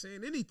wouldn't be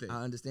saying anything.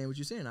 I understand what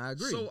you're saying. I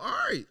agree. So all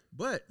right,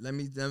 but let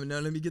me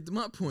get to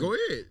my point. Go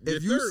ahead.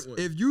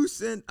 If you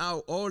sent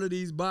out all of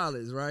these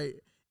ballots, right?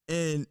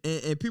 And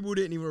people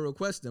didn't even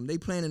request them. They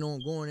planning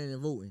on going in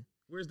and voting.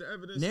 Where's the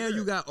evidence? Now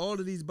you got all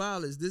of these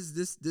ballots. This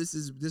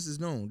is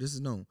known. This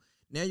is known.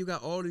 Now you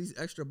got all of these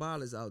extra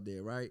ballots out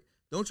there, right?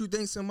 Don't you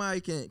think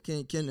somebody can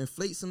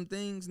inflate some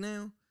things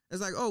now? It's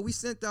like, oh, we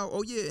sent out.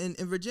 Oh yeah,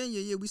 in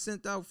Virginia, we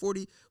sent out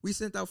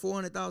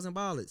 400,000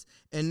 ballots,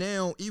 and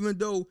now even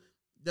though,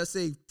 let's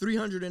say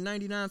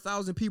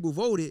 399,000 people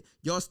voted,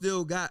 y'all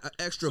still got an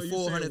extra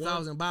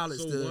 400,000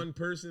 ballots. So one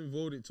person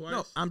voted twice?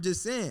 No, I'm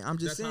just saying. I'm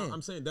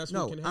saying that's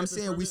what can happen. I'm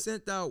saying we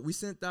sent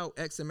out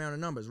X amount of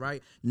numbers,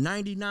 right?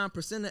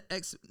 99% of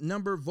X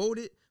number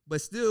voted,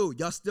 but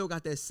y'all still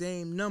got that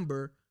same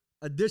number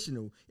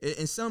additional.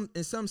 In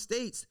some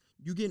states,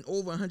 you getting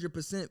over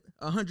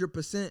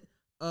 100%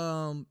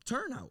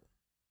 turnout.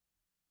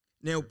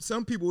 Now,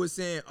 some people were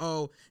saying,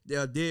 oh, there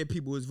are dead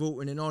people is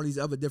voting and all these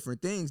other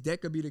different things. That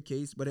could be the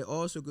case, but it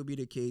also could be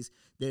the case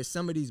that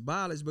some of these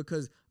ballots,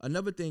 because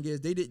another thing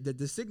is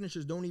the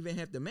signatures don't even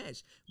have to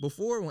match.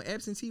 Before, on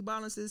absentee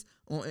ballots,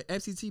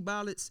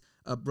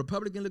 a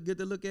Republican get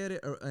to look at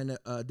it and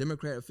a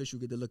Democrat official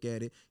get to look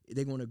at it.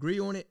 They're going to agree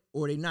on it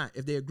or they not.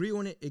 If they agree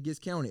on it, it gets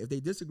counted. If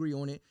they disagree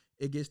on it,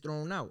 it gets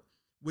thrown out.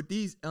 With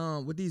these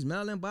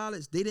mail-in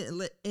ballots, they didn't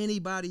let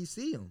anybody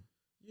see them.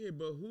 Yeah,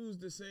 but who's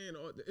the saying?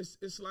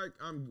 It's like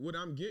what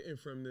I'm getting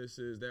from this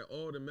is that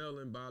all the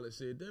mail-in ballots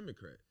said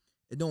Democrat.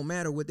 It don't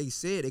matter what they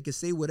said. They could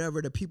say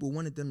whatever the people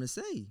wanted them to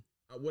say.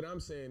 What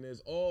I'm saying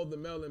is all the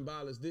mail-in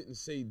ballots didn't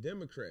say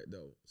Democrat,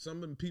 though.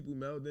 Some of the people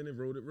mailed in and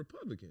voted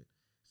Republican.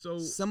 So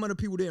some of the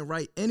people didn't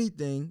write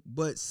anything,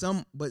 but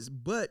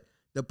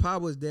the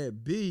powers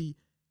that be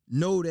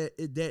know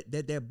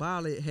that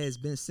ballot has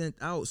been sent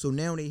out. So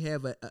now they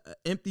have a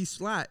empty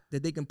slot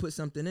that they can put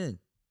something in.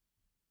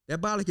 That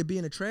ballot could be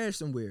in the trash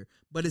somewhere,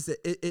 but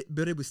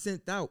it was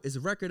sent out. It's a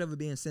record of it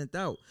being sent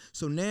out.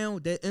 So now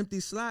that empty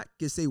slot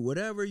can say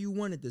whatever you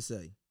want it to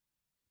say,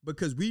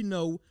 because we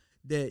know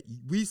that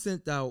we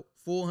sent out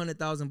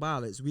 400,000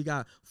 ballots. We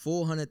got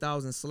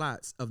 400,000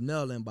 slots of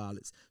mail-in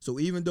ballots. So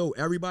even though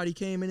everybody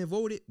came in and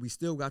voted, we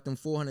still got them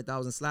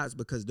 400,000 slots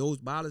because those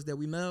ballots that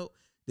we mailed,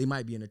 they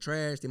might be in the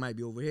trash. They might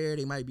be over here.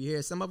 They might be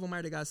here. Some of them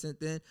might have got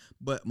sent in,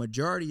 but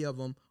majority of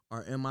them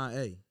are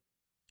MIA.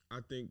 I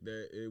think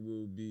that it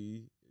will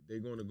be. They're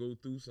going to go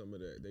through some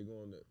of that.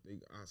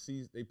 I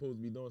see they supposed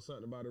to be doing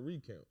something about a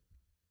recount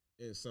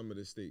in some of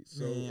the states.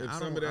 So if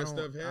some of that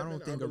stuff happened, I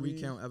don't think a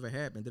recount ever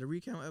happened. Did a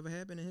recount ever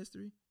happen in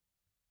history?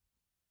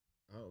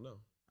 I don't know.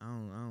 I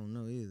don't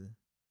know either.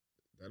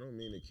 That don't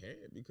mean it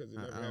can't because it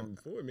never happened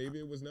before. Maybe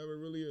it was never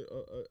really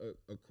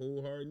a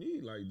cold hard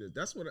need like this.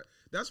 That's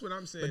what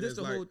I'm saying. But this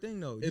the whole thing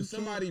though. If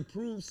somebody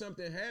proves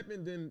something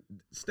happened, then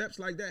steps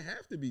like that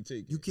have to be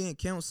taken. You can't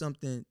count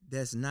something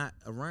that's not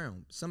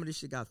around. Some of this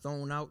shit got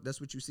thrown out. That's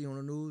what you see on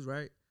the news,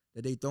 right?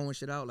 That they throwing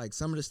shit out. Like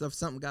some of the stuff,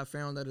 something got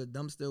found at a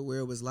dumpster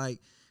where it was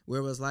like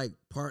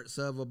parts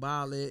of a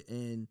ballot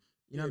and.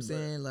 You know what I'm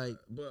saying? Like,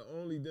 but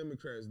only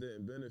Democrats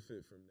didn't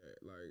benefit from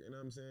that. Like, you know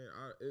what I'm saying?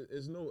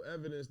 It's no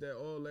evidence that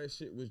all that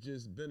shit was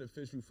just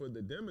beneficial for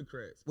the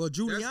Democrats. Well,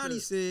 Giuliani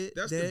said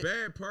that's the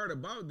bad part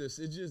about this.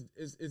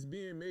 It's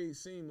being made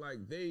seem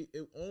like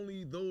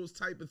only those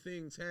type of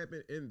things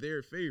happen in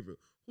their favor.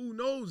 Who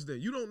knows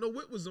then? You don't know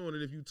what was on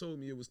it if you told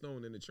me it was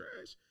thrown in the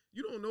trash.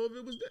 You don't know if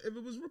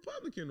it was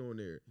Republican on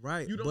there.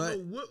 Right. You don't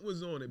know what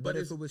was on it. But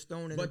if it was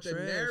thrown in the trash.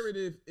 But the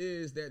narrative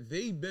is that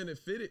they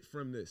benefited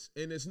from this.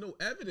 And there's no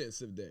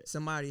evidence of that.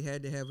 Somebody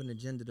had to have an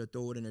agenda to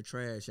throw it in the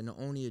trash. And the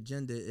only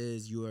agenda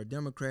is you're a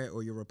Democrat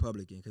or you're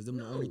Republican. Because them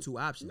are the only two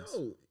options.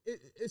 No.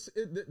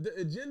 The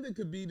agenda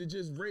could be to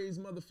just raise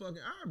motherfucking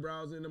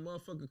eyebrows and the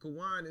motherfucker could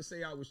whine and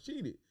say I was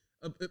cheated.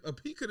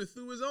 He could have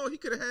threw his own. He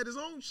could have had his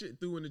own shit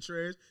through in the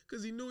trash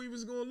because he knew he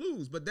was going to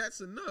lose. But that's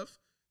enough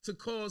to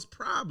cause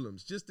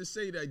problems just to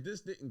say that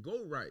this didn't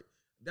go right.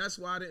 That's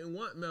why I didn't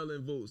want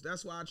mail-in votes.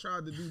 That's why I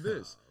tried to do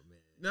this. Oh, man.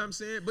 You know what I'm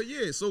saying? But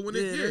yeah, so when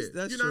that's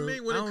you know true. what I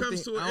mean? When it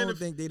comes to I don't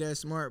think they that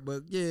smart,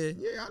 but yeah.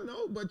 Yeah, I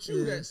know, but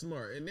you that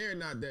smart, and they're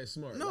not that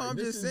smart. No, like, I'm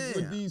this just is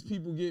saying. what these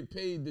people get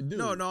paid to do.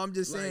 No, I'm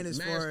just saying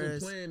as far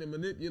as plan and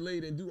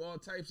manipulate and do all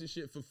types of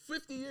shit for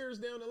 50 years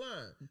down the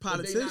line.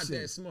 Politicians, but they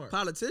not that smart.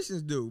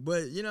 Politicians do,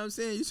 but you know what I'm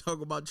saying? You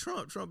talk about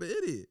Trump an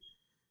idiot.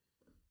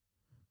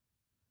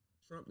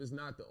 Trump is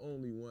not the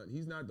only one.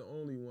 He's not the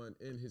only one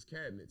in his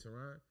cabinet,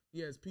 Teron.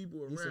 He has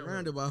people around. He's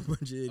surrounded by a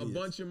bunch of idiots. A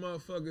bunch of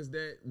motherfuckers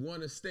that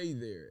want to stay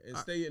there and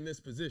stay in this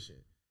position.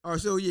 Oh,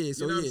 so yeah, you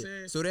know what I'm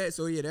saying?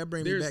 that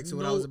brings me back to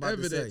what I was about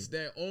to say. There's no evidence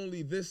that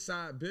only this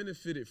side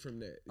benefited from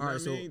that. You all right,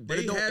 know what I mean? But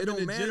it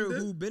don't matter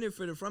who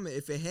benefited from it.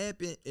 If it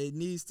happened, it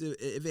needs to.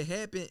 If it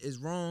happened, it's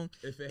wrong.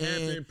 If it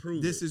happened,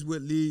 prove this it. is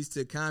what leads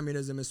to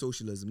communism and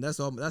socialism. That's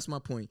all. That's my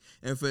point.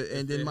 And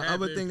then my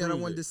other thing that I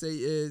wanted to say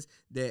is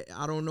that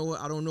I don't know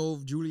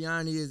if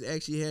Giuliani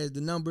actually has the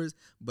numbers,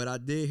 but I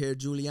did hear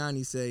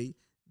Giuliani say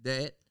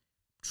that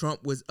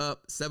Trump was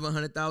up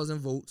 700,000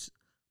 votes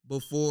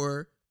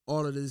before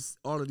all of these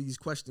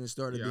questions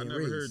started being raised. I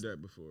never heard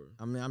that before.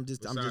 I mean, I'm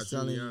just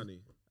telling you.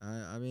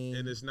 I mean,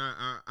 and it's not.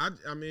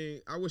 I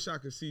mean, I wish I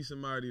could see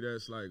somebody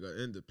that's like an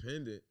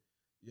independent.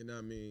 You know what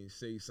I mean?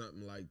 Say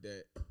something like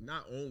that.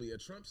 Not only a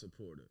Trump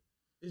supporter.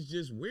 It's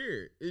just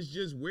weird. It's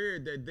just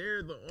weird that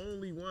they're the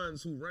only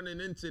ones who running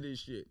into this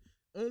shit.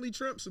 Only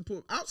Trump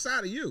support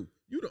outside of you.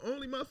 You the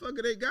only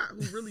motherfucker they got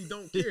who really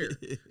don't care.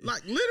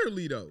 Like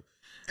literally though,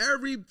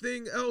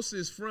 everything else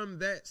is from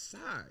that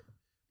side.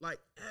 Like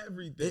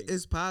everything.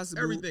 It's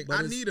possible. Everything.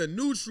 I need a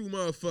neutral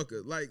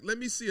motherfucker. Like, let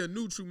me see a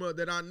neutral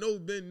mother that I know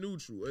been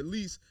neutral. At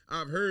least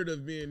I've heard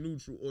of being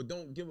neutral or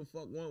don't give a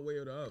fuck one way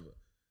or the other.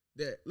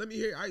 That let me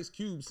hear Ice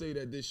Cube say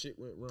that this shit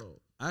went wrong.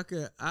 I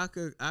can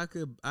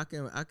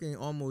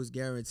almost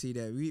guarantee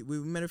that. We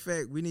matter of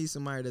fact, we need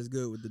somebody that's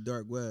good with the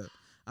dark web.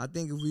 I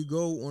think if we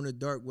go on the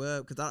dark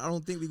web, because I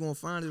don't think we're gonna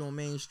find it on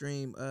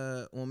mainstream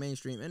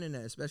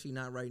internet, especially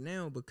not right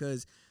now,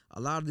 because a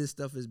lot of this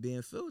stuff is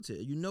being filtered.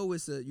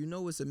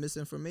 It's a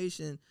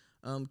misinformation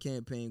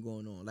campaign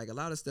going on. Like a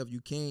lot of stuff you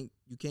can't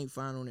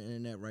find on the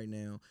internet right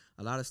now.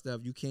 A lot of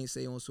stuff you can't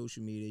say on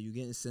social media. You're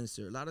getting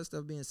censored. A lot of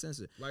stuff being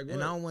censored. Like what?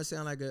 And I don't want to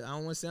sound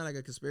like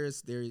a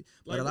conspiracy theory,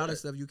 but a lot of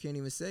stuff you can't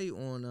even say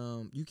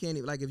on you can't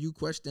even, like if you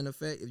question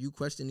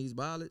these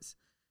ballots.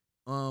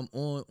 On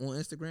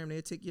Instagram,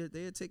 they'll take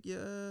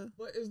your.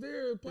 But is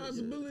there a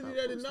possibility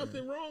that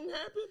nothing wrong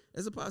happened?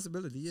 There's a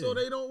possibility, yeah. So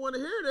they don't want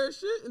to hear that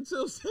shit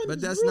until. But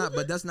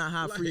that's not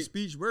how free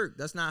speech work.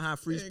 That's not how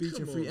free speech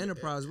and free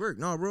enterprise work.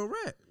 No, real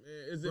rap.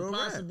 Man, is it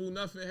possible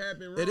nothing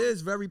happened wrong? It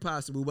is very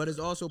possible, but it's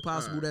also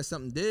possible that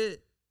something did.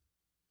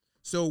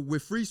 So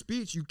with free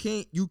speech, you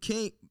can't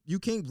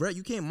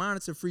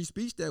monitor free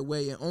speech that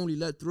way and only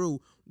let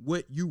through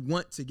what you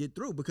want to get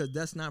through, because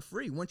that's not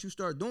free. Once you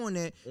start doing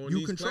that,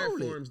 you control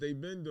platforms, it. They've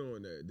been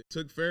doing that. They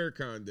took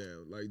Farrakhan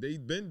down. Like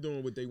they've been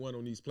doing what they want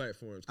on these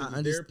platforms.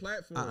 Their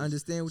platforms. I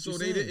understand what you're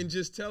saying. So they didn't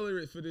just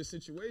tolerate for this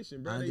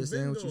situation, bro. I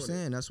understand what you're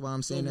saying. That's why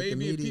I'm saying that the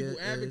media. So maybe if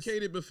people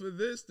advocated for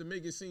this to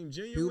make it seem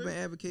genuine. People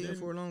been advocating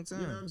for a long time.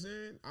 You know what I'm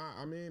saying?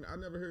 I mean, I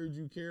never heard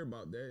you care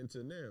about that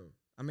until now.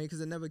 I mean,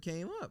 because it never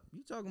came up.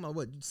 You talking about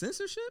what?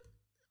 Censorship?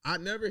 I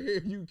never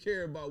hear you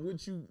care about what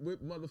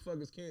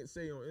motherfuckers can't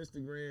say on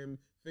Instagram,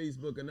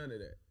 Facebook, or none of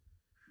that.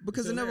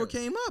 Because it never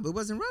came up. It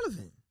wasn't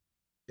relevant.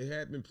 It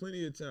happened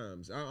plenty of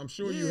times. I'm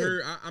sure you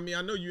heard. I mean,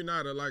 I know you're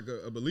not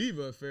a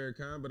believer of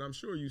Farrakhan, but I'm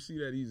sure you see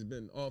that he's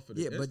been off of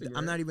the Instagram. But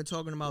I'm not even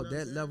talking about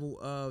that level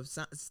of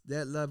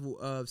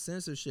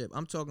censorship.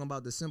 I'm talking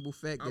about the simple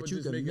fact that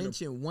you can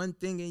mention one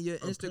thing in your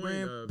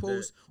Instagram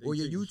post or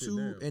your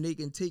YouTube and they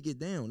can take it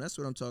down. That's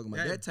what I'm talking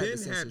about. That type of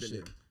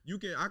censorship.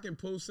 I can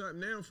post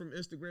something now from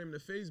Instagram to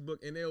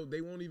Facebook and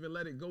they won't even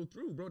let it go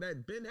through, bro.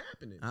 That been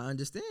happening. I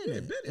understand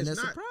that. And that's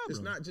a problem.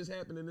 It's not just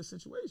happening in this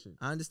situation.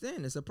 I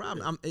understand. It's a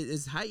problem.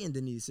 It's heightened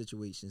in these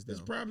situations, though.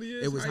 It probably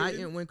is. It was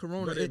heightened when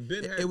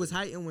it was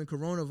heightened when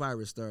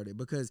coronavirus started,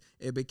 because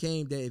it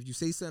became that if you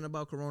say something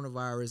about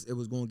coronavirus, it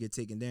was going to get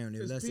taken down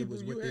unless it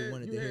was what they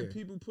wanted to hear. You had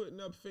people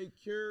putting up fake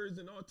cures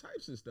and all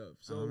types of stuff.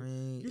 So I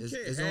mean, you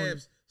can't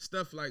have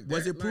stuff like that.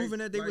 Was it proven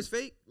that they was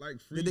fake?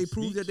 Did they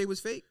prove that they was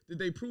fake? Did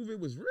they prove it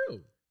was real?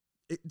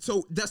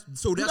 So that's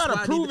you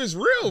gotta prove it's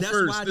real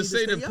first to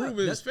say that prove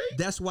it's fake.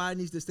 That's why it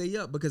needs to stay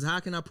up, because how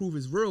can I prove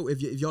it's real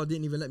if y'all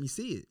didn't even let me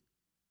see it?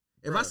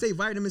 If I say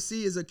vitamin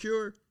C is a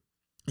cure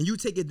and you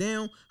take it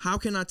down, how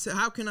can I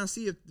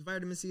see if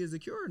vitamin C is a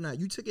cure or not?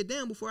 You took it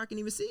down before I can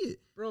even see it.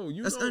 Bro,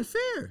 that's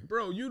unfair.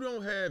 Bro, you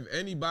don't have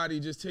anybody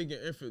just taking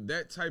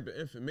that type of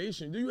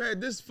information. You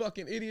had this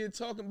fucking idiot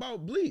talking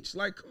about bleach.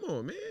 Like, come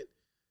on, man.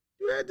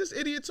 You had this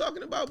idiot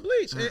talking about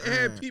bleach and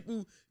had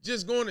people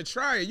just going to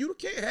try it. You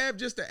can't have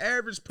just the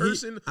average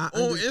person on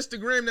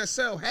Instagram that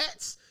sell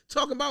hats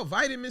talking about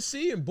vitamin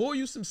C and boil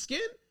you some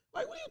skin.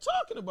 Like, what are you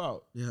talking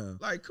about? Yeah.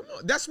 Like, come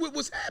on. That's what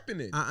was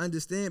happening. I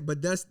understand,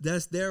 but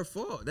that's their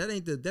fault. That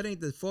ain't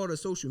the fault of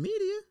social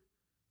media.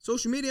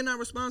 Social media not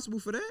responsible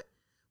for that.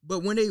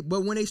 But when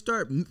they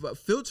start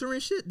filtering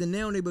shit, then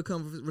now they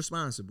become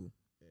responsible.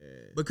 Yeah.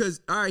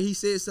 Because all right, he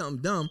said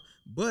something dumb,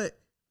 but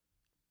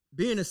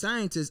being a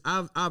scientist,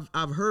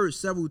 I've heard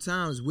several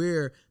times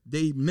where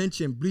they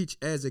mention bleach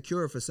as a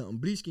cure for something.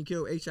 Bleach can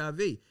kill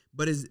HIV,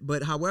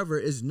 but however,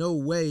 is no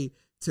way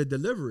to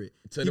deliver it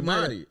to the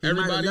body.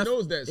 Everybody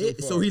knows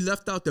that. So he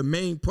left out the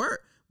main part.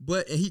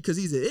 But because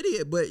he's an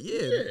idiot, but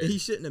he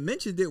shouldn't have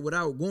mentioned it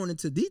without going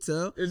into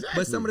detail. Exactly.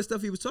 But some of the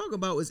stuff he was talking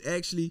about was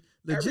actually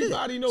legit.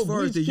 Everybody knows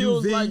bleach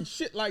kills UV, like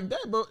shit like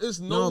that, but it's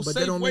no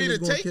safe way to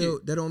take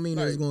it. That don't mean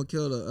it's going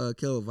to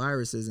kill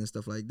viruses and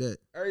stuff like that.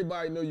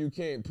 Everybody know you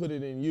can't put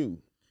it in you.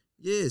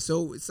 Yeah,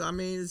 so I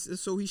mean,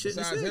 so he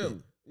shouldn't have said it.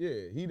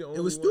 Yeah, he the only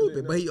it was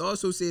stupid, but he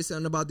also said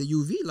something about the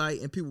UV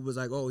light, and people was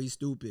like, "Oh, he's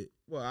stupid."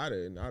 Well, I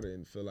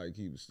didn't feel like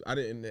he was. I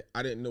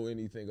didn't know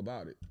anything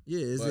about it.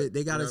 Yeah,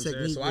 they got a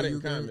technique, so I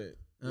didn't comment.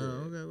 Oh,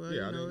 okay. Well,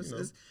 yeah,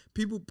 it's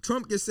people.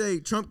 Trump can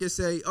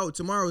say, "Oh,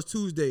 tomorrow's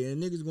Tuesday,"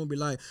 and niggas gonna be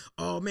like,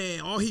 "Oh man,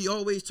 he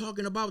always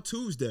talking about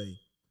Tuesday."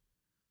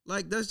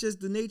 Like that's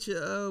just the nature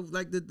of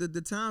like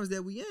the times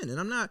that we in, and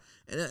I'm not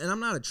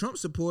a Trump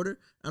supporter.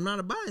 I'm not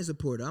a Biden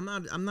supporter. I'm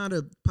not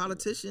a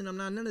politician. I'm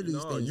not none of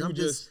these things. I'm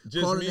just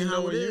calling it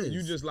how it is.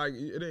 You just like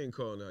it ain't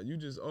calling out. You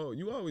just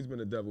you always been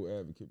a devil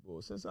advocate,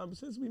 boy. Since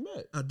we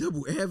met. A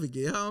devil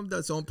advocate. How I'm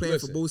done. So I'm playing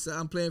for both sides.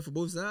 I'm playing for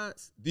both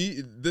sides.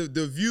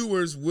 The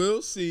viewers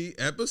will see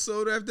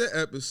episode after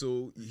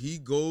episode. He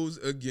goes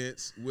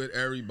against what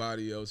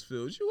everybody else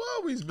feels. You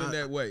always been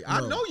that way. No.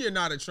 I know you're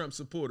not a Trump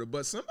supporter,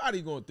 but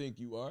somebody gonna think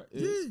you are.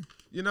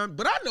 You know,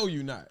 but I know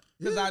you not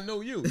because I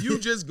know you. You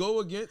just go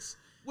against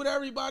what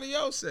everybody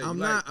else say. I'm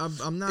not.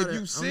 If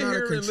you sit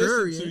here and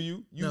listen to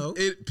you,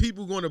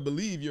 people going to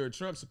believe you're a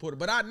Trump supporter.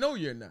 But I know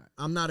you're not.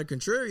 I'm not a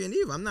contrarian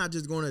either. I'm not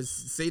just going to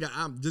say that.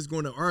 I'm just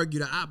going to argue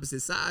the opposite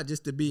side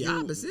just to be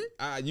opposite.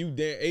 You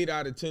 8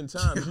 out of 10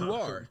 times you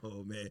are.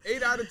 Oh man,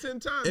 8 out of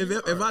 10 times.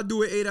 If I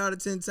do it 8 out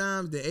of 10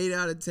 times, then 8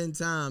 out of 10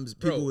 times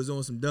people was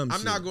on some dumb shit.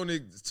 I'm not going to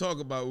talk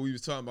about what we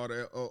was talking about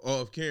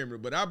off camera,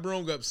 but I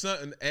brought up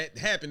something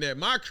happened at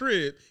my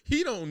crib.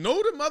 He don't know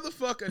the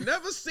motherfucker,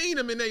 never seen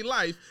him in their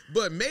life,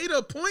 but made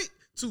a point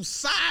to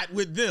side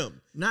with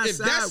them. If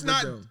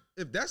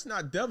that's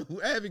not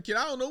devil advocate,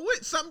 I don't know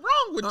what something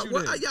wrong with you.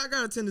 Y'all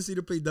got a tendency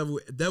to play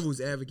devil's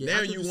advocate.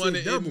 Now you want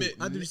to admit.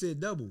 I thought you said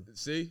double.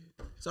 See?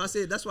 So I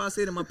said that's why I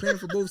said am I playing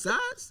for both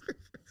sides?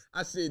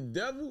 I said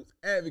devil's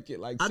advocate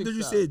like I thought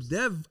you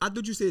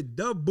said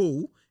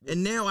double,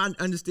 and now I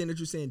understand that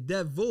you're saying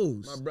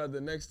devils. My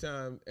brother next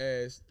time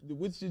asked,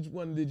 which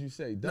one did you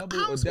say, double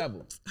or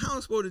devil? How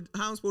I'm supposed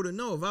to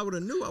know? If I would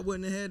have knew, I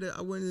wouldn't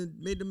have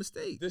made the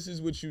mistake. This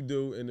is what you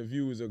do, and the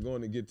viewers are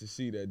going to get to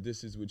see that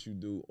this is what you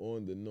do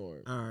on the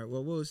norm. All right,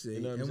 well we'll see. You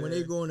know and when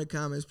they go in the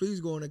comments, please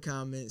go in the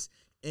comments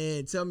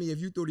and tell me if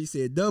you thought he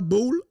said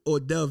double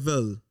or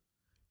devil,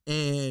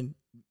 and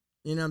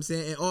you know what I'm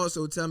saying. And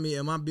also tell me,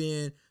 am I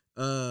being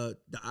a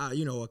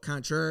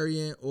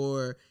contrarian,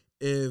 or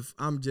if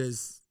I'm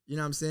just, you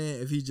know what I'm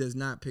saying, if he's just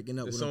not picking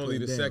up. It's only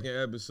the second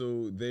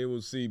episode. They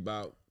will see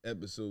about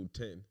episode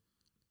 10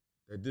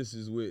 that this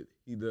is what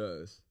he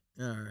does.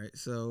 All right,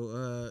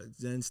 so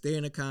then stay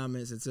in the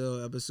comments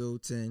until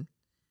episode 10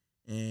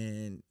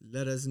 and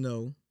let us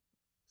know.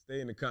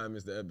 Stay in the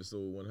comments to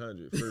episode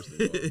 100 first of all.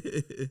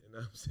 You know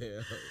what I'm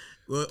saying?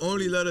 Well,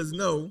 only let us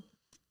know.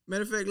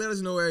 Matter of fact, let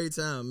us know every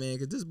time, man,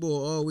 because this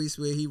boy always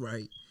swear he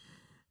right.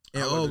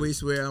 And always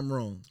swear I'm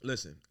wrong.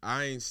 Listen,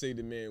 I ain't say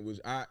the man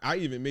was. I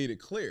even made it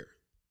clear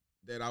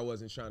that I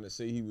wasn't trying to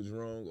say he was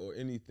wrong or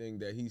anything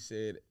that he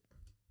said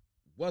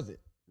wasn't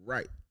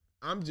right.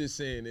 I'm just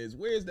saying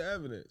where's the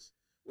evidence?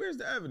 Where's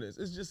the evidence?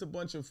 It's just a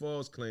bunch of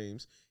false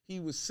claims. He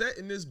was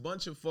setting this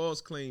bunch of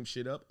false claim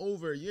shit up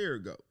over a year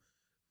ago.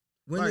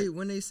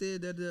 When they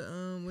said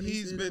that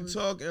he's been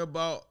talking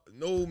about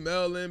no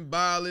mail-in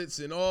ballots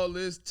and all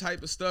this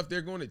type of stuff,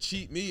 they're going to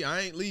cheat me.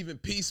 I ain't leaving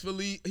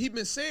peacefully. He's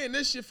been saying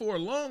this shit for a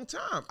long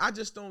time. I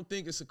just don't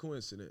think it's a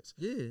coincidence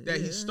that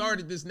he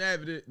started this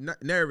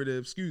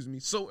narrative,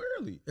 so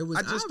early. It was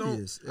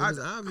obvious.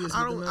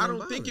 I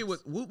don't think it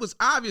was. What was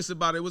obvious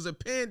about it was a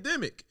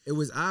pandemic. It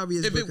was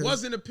obvious. If it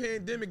wasn't a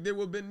pandemic, there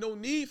would have been no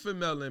need for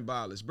mail-in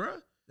ballots, bruh.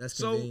 That's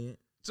convenient.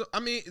 So I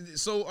mean,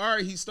 all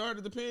right, he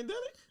started the pandemic?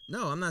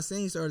 No, I'm not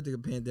saying he started the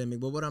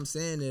pandemic, but what I'm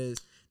saying is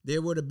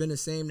there would have been the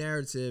same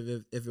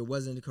narrative if it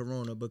wasn't the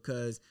corona,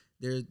 because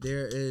there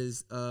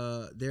is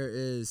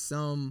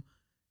some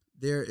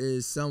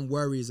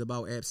worries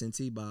about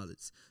absentee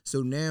ballots.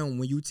 So now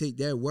when you take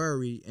that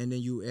worry and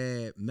then you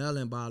add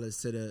mail-in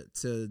ballots to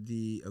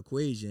the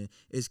equation,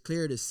 it's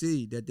clear to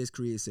see that this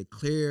creates a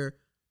clear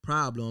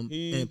problem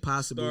and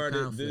possible conflict. He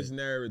started this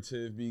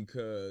narrative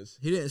because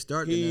he didn't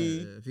start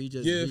the narrative. He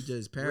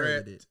just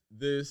parroted it.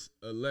 This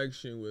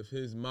election with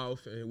his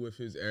mouth and with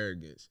his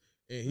arrogance,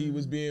 and he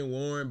was being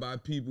warned by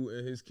people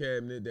in his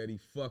cabinet that he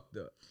fucked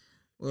up.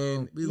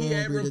 Well, he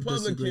had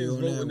Republicans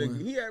voting.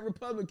 He had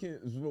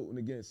Republicans voting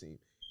against him.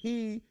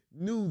 He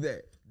knew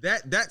that.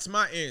 That's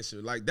my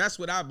answer. Like, that's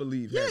what I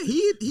believe. Yeah,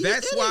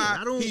 that's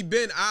why he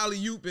been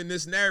alley-ooping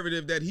this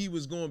narrative that he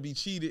was going to be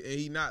cheated and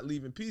he not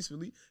leaving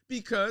peacefully,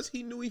 because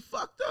he knew he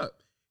fucked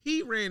up.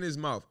 He ran his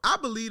mouth. I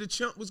believe the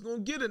chump was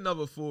going to get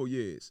another 4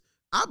 years.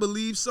 I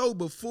believe so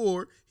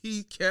before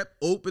he kept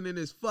opening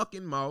his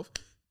fucking mouth,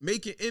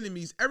 making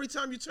enemies. Every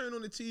time you turn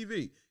on the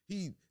TV,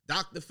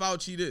 Dr.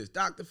 Fauci this,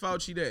 Dr.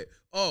 Fauci that.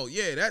 Oh,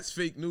 yeah, that's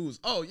fake news.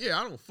 Oh, yeah,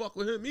 I don't fuck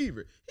with him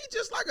either. He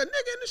just like a nigga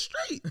in the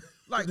street.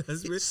 Like,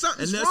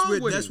 something's wrong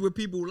with him. That's what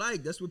people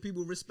like. That's what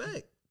people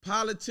respect.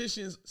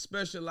 Politicians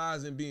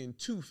specialize in being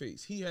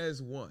two-faced. He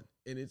has one,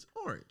 and it's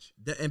orange.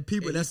 And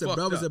people, that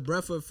was a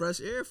breath of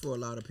fresh air for a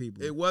lot of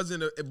people. It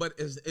wasn't, but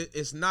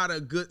it's not a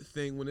good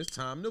thing when it's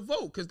time to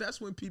vote, because that's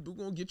when people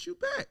gonna get you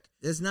back.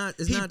 It's not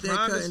that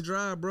cut and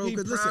dry, bro.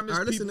 Because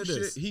listen to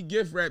this. He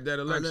gift wrapped that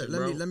election,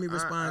 bro. Let me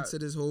respond to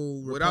this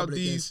whole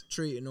Republicans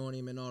treating on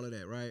him and all of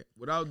that, right?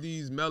 Without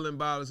these melon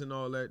ballots and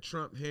all that,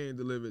 Trump hand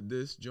delivered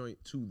this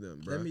joint to them,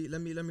 bro.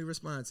 Let me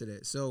respond to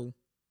that. So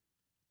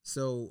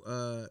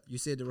you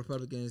said the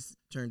Republicans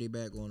turned their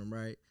back on him,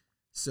 right?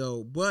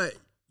 So, but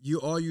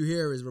all you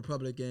hear is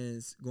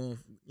Republicans going,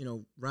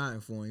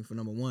 riding for him, for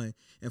number one,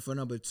 and for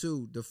number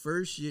two, the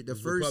first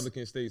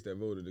Republican states that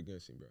voted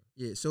against him, bro.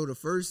 Yeah. So the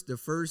first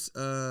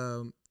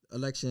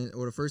election,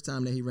 or the first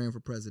time that he ran for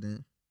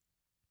president,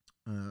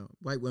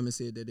 white women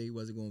said that they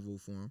wasn't going to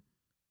vote for him,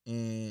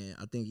 and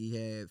I think he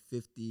had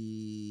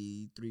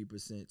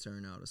 53%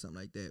 turnout or something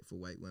like that for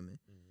white women.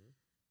 Mm-hmm.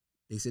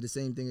 They said the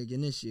same thing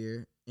again this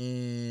year,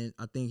 and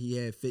I think he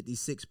had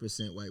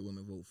 56% white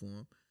women vote for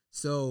him.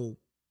 So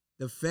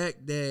the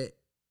fact that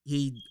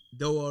he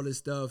do all this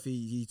stuff,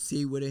 he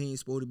see what he ain't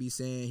supposed to be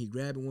saying, he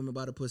grabbing women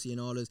by the pussy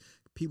and all this,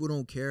 people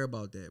don't care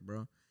about that,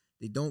 bro.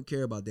 They don't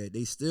care about that.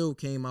 They still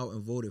came out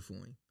and voted for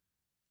him.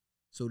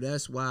 So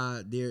that's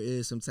why there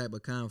is some type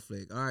of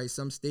conflict. All right,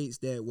 some states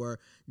that were,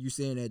 you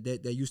saying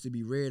that used to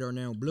be red are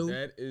now blue.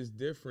 That is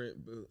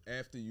different, but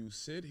after you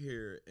sit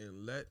here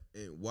and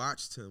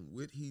watched him,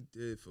 what he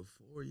did for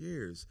 4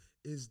 years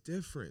is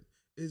different.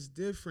 It's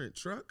different,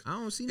 Truck. I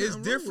don't see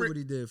nothing wrong with what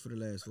he did for the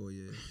last 4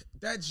 years.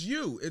 That's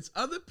you. It's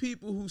other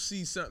people who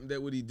see something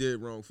that what he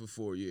did wrong for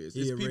 4 years.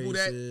 It's people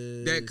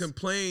that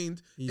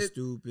complained. He's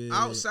stupid.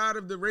 Outside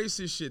of the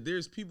racist shit,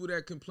 there's people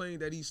that complain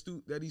that he's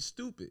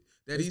stupid,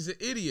 that he's an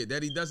idiot,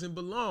 that he doesn't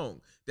belong,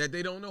 that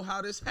they don't know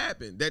how this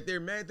happened, that they're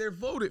mad they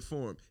voted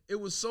for him.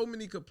 It was so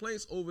many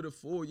complaints over the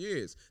 4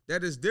 years.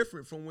 That is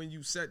different from when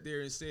you sat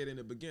there and said in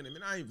the beginning,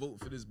 man, I ain't voting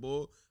for this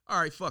bull. All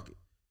right, fuck it.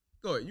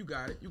 Go ahead, you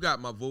got it. You got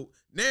my vote.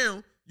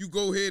 Now, you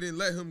go ahead and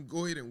let him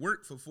go ahead and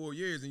work for 4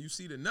 years, and you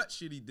see the nut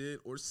shit he did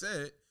or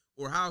said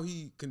or how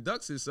he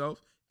conducts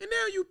himself, and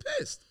now you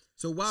pissed.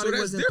 So why he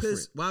wasn't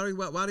pissed? Why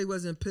he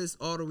wasn't pissed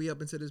all the way up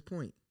until this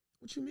point?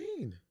 What you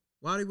mean?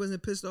 Why he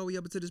wasn't pissed all the way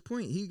up until this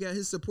point? He got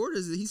his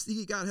supporters.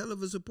 He got hell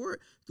of a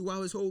support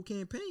throughout his whole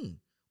campaign.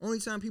 Only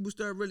time people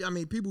start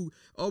really, people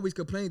always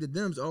complained, the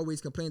Dems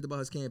always complained about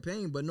his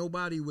campaign, but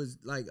nobody was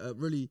like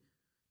really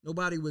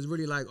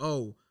like,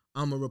 oh,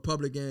 I'm a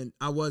Republican.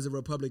 I was a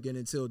Republican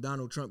until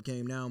Donald Trump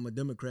came. Now I'm a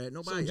Democrat.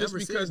 Nobody so just ever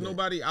because said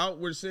nobody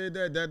outward said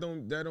that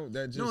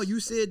just. No, you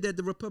said that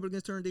the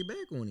Republicans turned their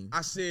back on him.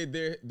 I said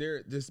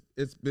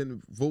it's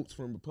been votes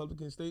from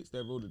Republican states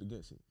that voted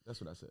against him. That's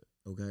what I said.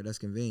 Okay, that's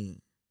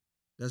convenient.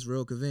 That's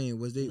real convenient.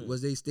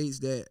 Was they states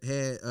that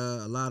had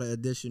a lot of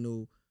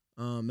additional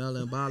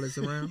mail-in ballots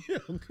around? Yeah,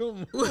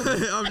 come on.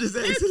 I'm just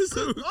asking a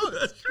simple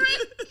question.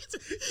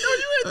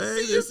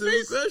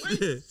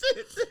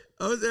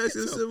 I was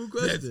asking a simple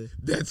question.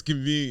 That's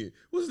convenient.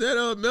 What's that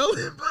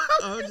mail-in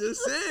ballot? I'm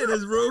just saying,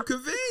 it's real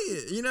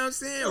convenient. You know what I'm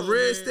saying?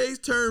 Red states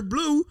turn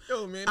blue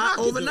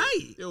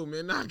overnight.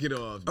 Knock it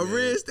off, man. A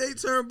red state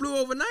turned blue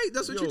overnight?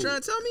 That's what you're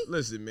trying to tell me?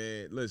 Listen,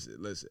 man.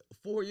 Listen.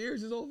 4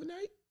 years is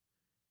overnight?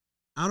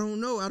 I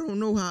don't know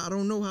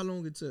how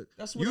long it took.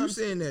 That's what I'm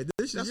saying. That.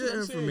 This is your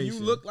information.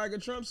 You look like a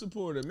Trump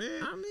supporter,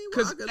 man.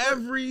 Because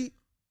every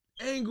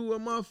angle a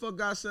motherfucker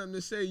got something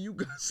to say, you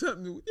got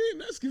something to. Damn,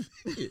 that's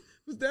convenient.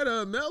 Was that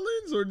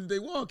melons or did they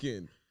walk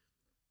in?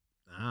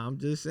 I'm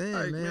just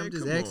saying, man. I'm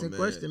just asking a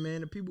question,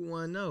 man. The people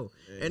want to know,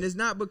 and it's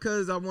not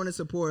because I want to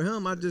support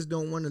him. I just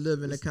don't want to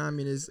live in a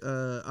communist.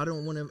 I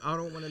don't want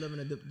to live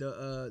in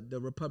the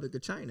Republic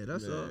of China.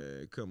 That's all.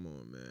 Come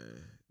on,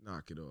 man.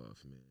 Knock it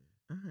off, man.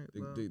 All right,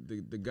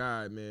 the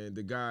guy, man,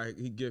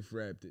 he gift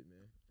wrapped it,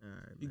 man. All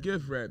right, he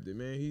gift wrapped it,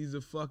 man. He's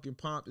a fucking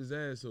pompous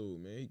asshole,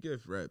 man. He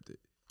gift wrapped it.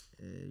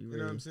 Yeah, you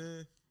know what I'm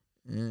saying?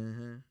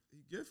 Mm-hmm.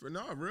 He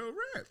real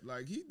rap.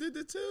 Like he did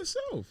it to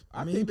himself.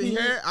 I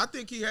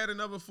think he had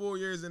another 4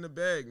 years in the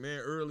bag, man,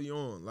 early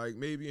on. Like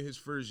maybe in his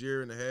first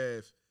year and a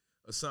half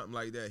or something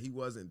like that. He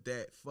wasn't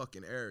that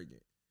fucking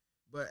arrogant.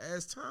 But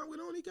as time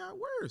went on, he got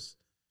worse.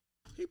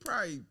 He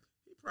probably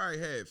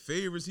had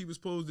favors he was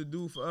supposed to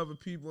do for other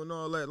people and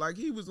all that. Like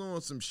he was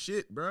on some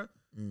shit, bruh.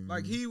 Mm-hmm.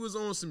 Like he was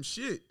on some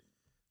shit.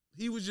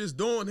 He was just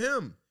doing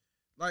him.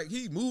 Like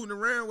he moving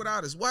around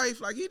without his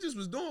wife. Like he just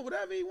was doing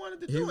whatever he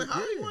wanted to do and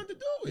how he wanted to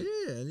do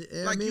it. Yeah,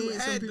 Yeah, like I mean, you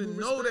had to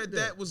know that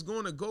that was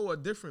going to go a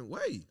different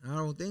way. I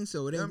don't think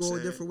so. It didn't go a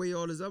different way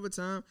all this other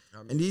time. I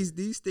mean, and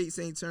these states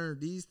ain't turned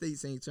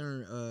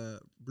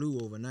blue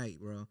overnight,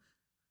 bro.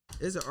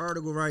 There's an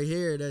article right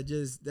here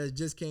that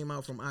just came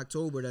out from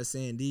October that's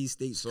saying these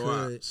states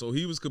could. So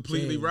he was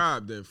completely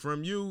robbed then.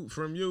 From you.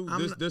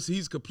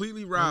 He's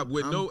completely robbed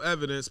with no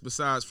evidence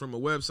besides from a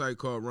website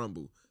called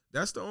Rumble.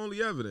 That's the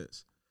only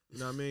evidence. You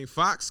know what I mean?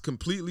 Fox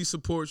completely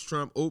supports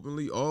Trump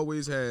openly,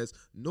 always has.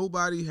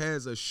 Nobody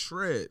has a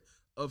shred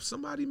of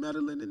somebody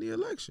meddling in the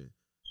election.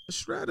 A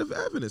shred of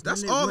evidence.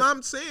 That's all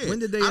I'm saying. When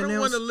did they I don't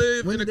want to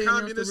live in a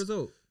communist.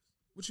 Result?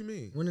 What you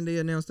mean? When did they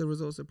announce the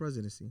results of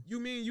presidency? You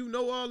mean you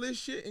know all this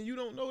shit and you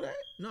don't know that?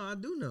 No, I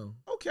do know.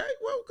 Okay,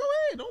 well, go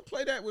ahead. Don't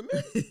play that with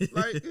me.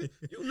 Like,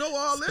 you know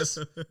all this,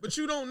 but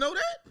you don't know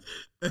that?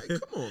 Like,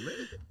 come on,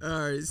 man.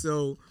 All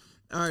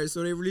right,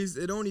 so they released,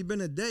 it only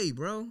been a day,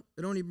 bro.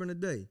 It only been a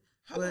day.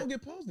 How long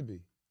it supposed to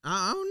be?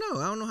 I don't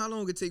know. I don't know how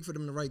long it take for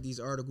them to write these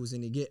articles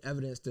and to get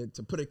evidence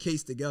to put a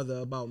case together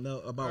about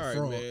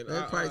fraud. Man.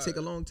 That'd probably take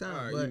a long time.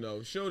 All right,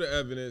 but, show the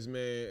evidence,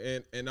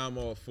 man, and I'm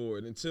all for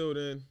it. Until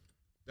then,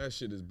 that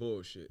shit is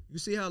bullshit. You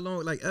see how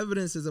long, like,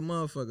 evidence is a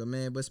motherfucker,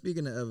 man. But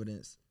speaking of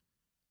evidence,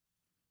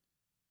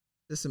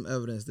 there's some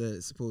evidence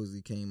that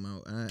supposedly came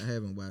out. I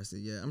haven't watched it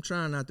yet. I'm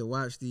trying not to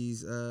watch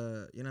these, you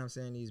know what I'm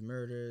saying, these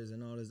murders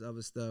and all this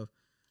other stuff.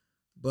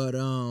 But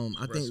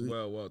I think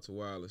Walter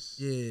Wallace.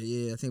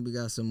 Yeah, I think we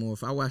got some more.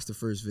 If I watched the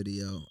first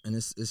video and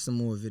it's some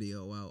more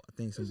video out, I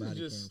think somebody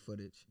came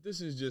footage.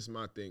 This is just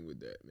my thing with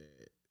that, man.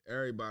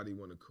 Everybody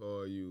want to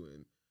call you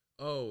and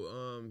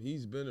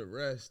he's been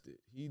arrested.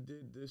 He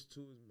did this to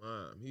his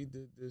mom. He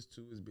did this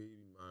to his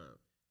baby mom.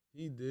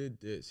 He did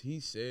this. He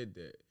said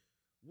that.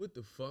 What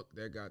the fuck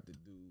that got to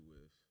do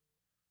with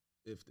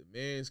if the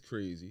man's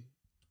crazy?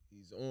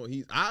 He's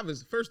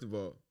obvious. First of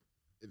all,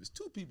 if it's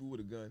two people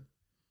with a gun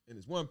and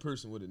it's one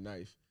person with a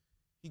knife,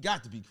 he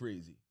got to be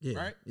crazy,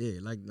 right? Yeah,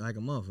 like a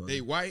motherfucker.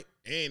 They white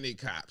and they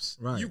cops.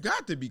 Right. You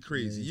got to be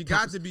crazy. You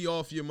cops, got to be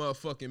off your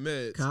motherfucking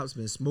meds. Cops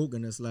been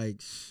smoking us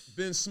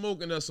been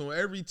smoking us on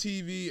every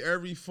TV,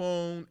 every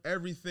phone,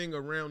 everything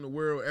around the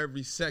world,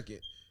 every second.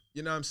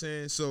 You know what I'm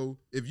saying? So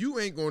if you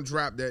ain't gonna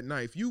drop that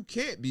knife, you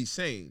can't be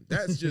sane.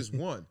 That's just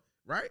one,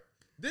 right?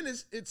 Then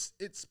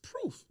it's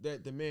proof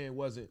that the man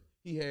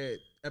he had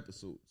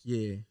episodes.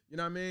 Yeah. You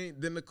know what I mean?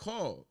 Then the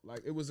call,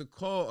 like it was a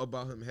call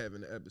about him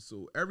having an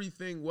episode.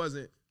 Everything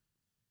wasn't,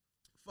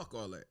 fuck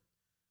all that.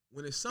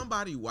 When it's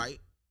somebody white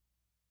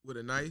with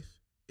a knife,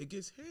 it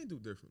gets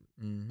handled differently.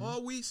 Mm-hmm.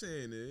 All we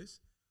saying is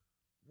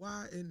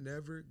why it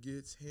never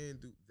gets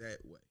handled that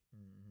way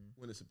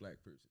when it's a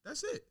black person.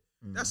 That's it.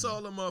 Mm-hmm. That's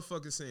all the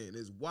motherfucker saying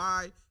is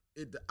why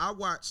I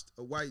watched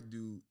a white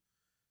dude,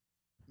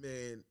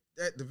 man,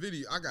 at the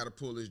video, I gotta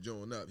pull this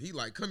joint up. He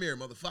like, come here,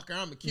 motherfucker,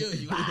 I'ma kill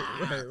you.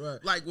 right.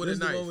 Like with a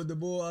knife. The one with the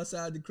bull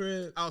outside the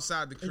crib?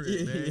 Outside the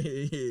crib, man.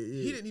 Yeah.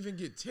 He didn't even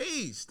get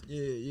tased.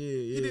 Yeah.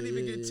 He didn't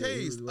even get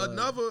tased.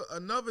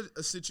 Another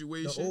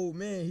situation. The old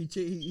man,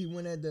 he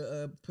went at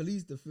the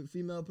police, the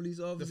female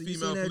police officer. The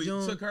female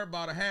police took her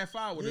about a half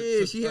hour.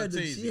 Yeah, she had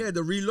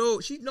to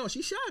reload.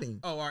 She shot him.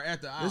 Oh, all right,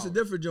 at the hour. It's a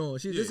different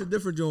joint. It's a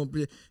different joint.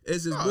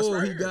 It's this bull.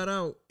 Right, he got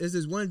out. It's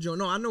this one joint.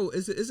 No, I know.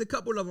 It's a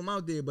couple of them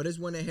out there, but it's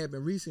one that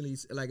happened recently.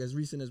 Like as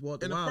recent as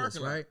Walter Wallace,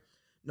 right?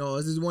 No,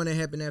 this is one that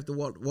happened after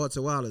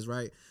Walter Wallace,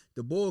 right?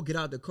 The boy get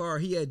out the car. I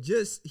think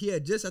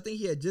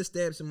he had just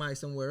stabbed somebody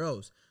somewhere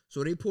else.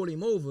 So they pulled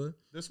him over.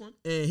 This one?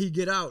 And he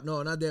get out.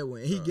 No, not that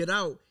one. And he get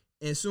out,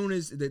 and soon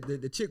as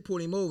the chick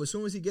pulled him over, as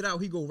soon as he get out,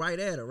 he go right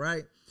at her,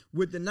 right?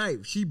 With the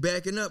knife. She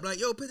backing up like,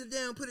 yo, put it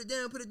down.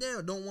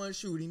 Don't want to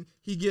shoot him.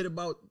 He get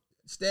about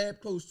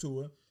stabbed close to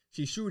her.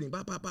 She shoot him.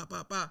 Bah, bah, bah,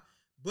 bah, bah.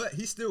 But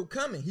he's still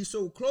coming. He's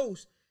so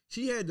close.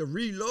 She had to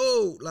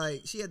reload,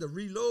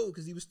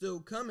 because he was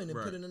still coming and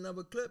put in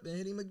another clip and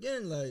hit him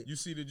again. Like, you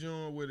see the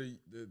joint where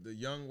the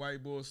young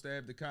white boy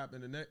stabbed the cop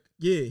in the neck?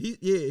 Yeah, he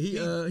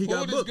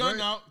pulled his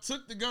gun out,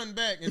 took the gun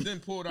back, and then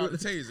pulled out the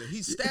taser.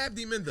 He stabbed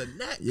him in the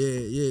neck.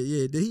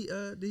 Yeah.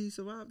 Did he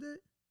survive that?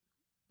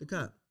 The cop?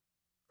 Man,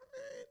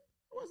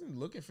 I wasn't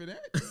looking for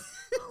that. I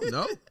don't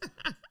know.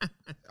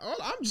 All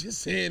I'm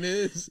just saying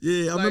is,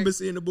 I remember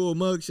seeing the bull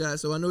mugshot,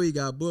 so I know he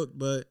got booked,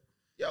 but.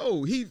 Yo,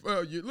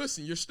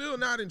 listen, you're still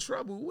not in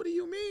trouble. What do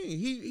you mean?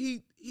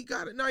 He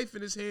got a knife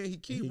in his hand. He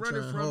keep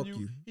running from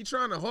you. He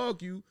trying to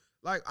hawk you.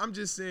 Like, I'm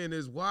just saying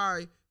is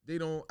why they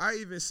don't. I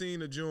even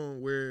seen a joint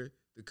where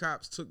the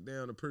cops took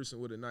down a person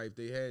with a knife.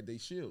 They had their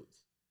shields.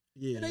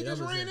 Yeah, and they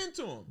just ran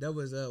into him. That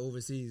was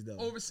overseas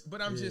though.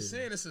 But I'm just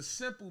saying it's a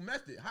simple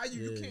method. How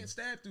you can't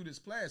stab through this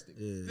plastic.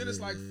 Then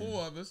it's like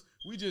four of us.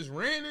 We just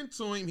ran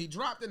into him. He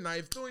dropped the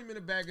knife, threw him in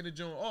the back of the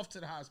joint. Off to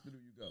the hospital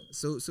you go.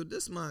 So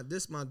this my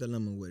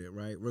dilemma with it,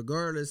 right?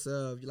 Regardless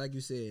of, like you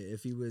said,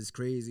 if he was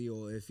crazy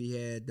or if he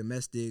had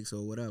domestics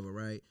or whatever,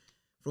 right?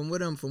 From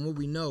what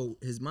we know,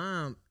 his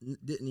mom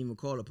didn't even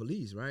call the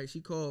police, right? She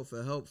called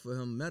for help for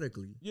him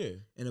medically. Yeah.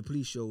 And the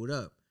police showed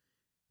up.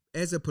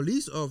 As a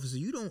police officer,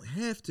 you don't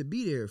have to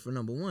be there for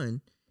number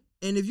one.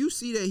 And if you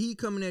see that he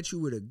coming at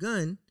you with a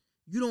gun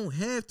You don't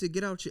have to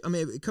get out your. I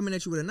mean, coming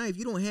at you with a knife,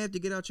 you don't have to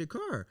get out your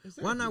car.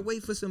 Exactly. Why not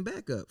wait for some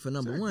backup? For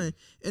number one,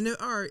 and then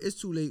all right, it's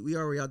too late. We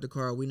already out the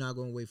car. We're not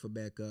gonna wait for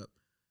backup.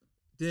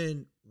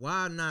 Then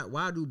why not?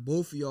 Why do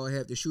both of y'all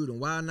have to shoot him?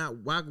 Why not?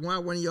 Why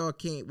one of y'all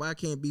can't? Why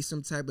can't be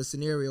some type of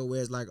scenario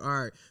where it's like,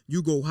 all right,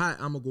 you go hot,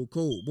 I'm gonna go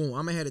cold. Boom,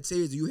 I'm gonna have a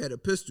taser, you had a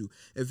pistol.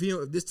 If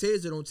this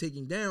taser don't take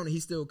him down and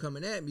he's still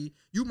coming at me,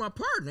 you my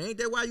partner. Ain't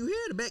that why you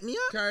here to back me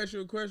up? Can I ask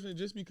you a question?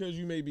 Just because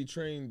you may be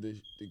trained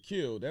to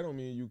kill, that don't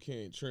mean you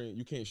can't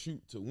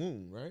shoot to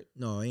wound, right?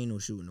 No, ain't no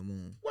shooting the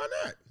moon. Why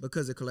not?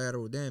 Because of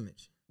collateral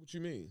damage. What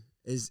you mean?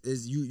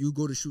 Is you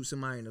go to shoot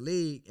somebody in the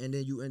leg and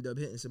then you end up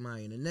hitting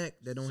somebody in the neck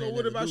that don't. So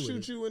what if I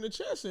shoot you in the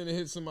chest and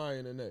hit somebody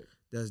in the neck?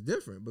 That's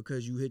different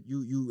because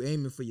you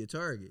aiming for your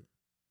target,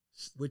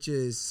 which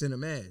is center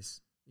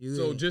mass.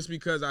 So just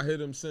because I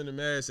hit him center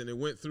mass and it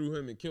went through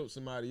him and killed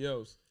somebody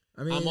else,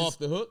 I mean, I'm off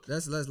the hook.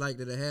 That's less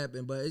likely to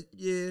happen, but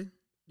yeah,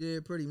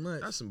 pretty much.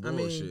 That's some bullshit.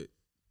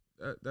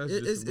 I mean, that's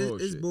just some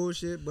bullshit. It's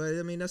bullshit, but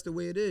I mean that's the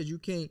way it is. You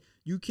can't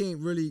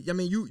really. I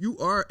mean, you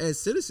are as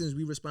citizens,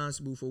 we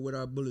responsible for what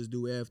our bullets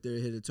do after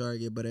it hit a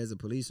target. But as a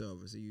police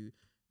officer, you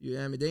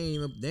I mean they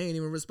ain't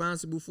even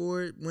responsible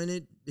for it when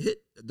it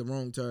hit the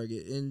wrong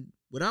target and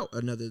without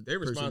another. They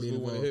responsible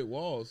when it hit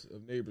walls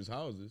of neighbors'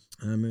 houses.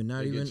 I mean,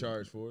 not even get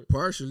charged for it.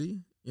 Partially,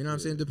 you know what I'm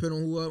saying, depending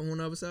on who on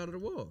the other side of the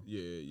wall.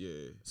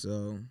 Yeah.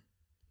 So.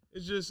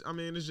 It's just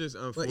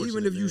unfortunate. But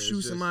even if you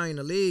shoot somebody in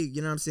the leg,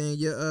 you know what I'm saying,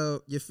 your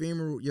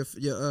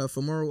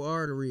femoral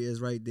artery is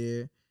right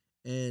there,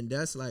 and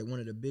that's like one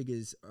of the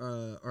biggest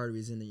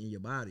arteries in your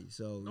body.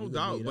 So no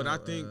doubt, but I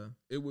think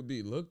it would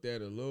be looked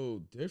at a little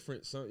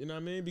different. You know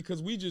what I mean?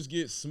 Because we just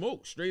get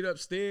smoked straight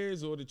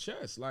upstairs or the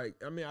chest. Like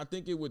I mean, I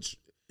think it would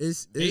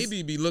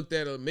maybe be looked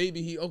at.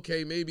 Maybe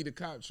the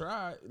cop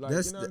tried. Like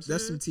that's you know what I'm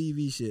that's saying? some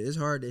TV shit. It's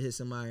hard to hit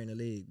somebody in the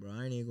leg, bro.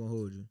 I ain't even gonna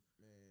hold you.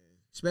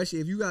 Especially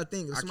if you gotta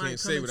think, if somebody I can't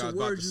say what I was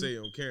about to you, say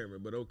on camera,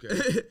 but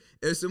okay.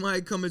 If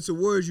somebody coming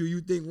towards you,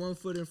 you think one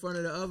foot in front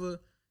of the other.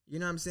 You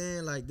know what I'm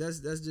saying? Like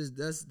that's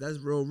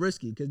real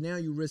risky because now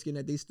you risking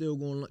that they still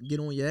gonna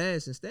get on your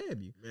ass and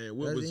stab you. Man,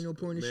 what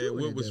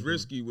was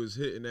risky was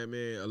hitting that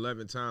man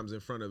 11 times in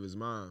front of his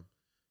mom.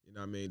 You know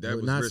what I mean? That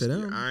was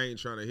risky. I ain't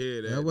trying to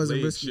hear that. That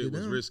wasn't risky. Shit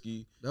was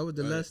risky. That was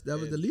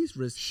the least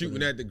risky.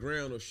 Shooting at the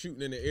ground or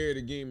shooting in the air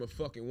to give him a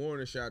fucking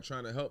warning shot,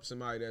 trying to help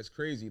somebody that's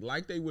crazy,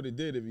 like they would have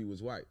did if he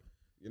was white.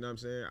 You know what I'm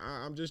saying?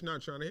 I'm just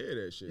not trying to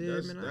hear that shit. Yeah,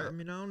 I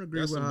don't agree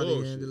with how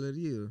they handle it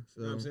either.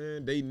 So. You know what I'm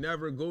saying? They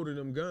never go to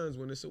them guns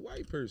when it's a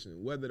white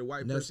person, whether the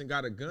white person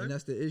got a gun and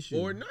that's the issue.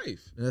 Or a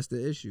knife. That's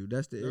the issue.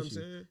 That's the issue. What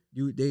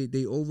I'm saying?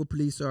 They over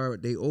police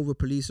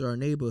our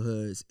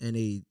neighborhoods and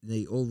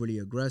they overly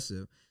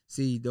aggressive.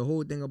 See, the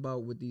whole thing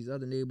about with these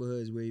other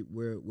neighborhoods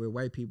where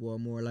white people are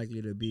more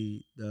likely to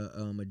be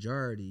the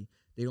majority,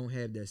 they don't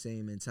have that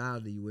same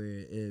mentality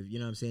where if, you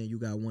know what I'm saying, you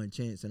got one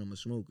chance and I'm a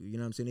smoker. You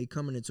know what I'm saying? They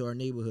coming into our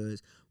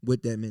neighborhoods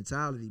with that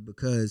mentality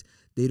because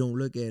they don't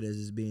look at us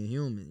as being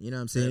human. You know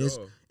what I'm saying?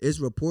 It's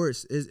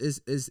reports,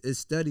 it's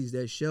studies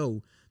that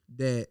show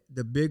that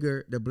the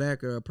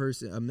blacker a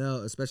person, a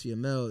male, especially a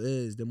male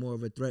is, the more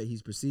of a threat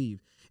he's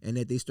perceived. And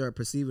that they start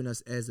perceiving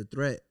us as a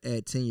threat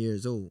at 10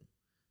 years old.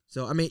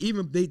 So, I mean,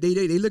 even they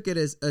look at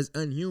us as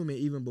unhuman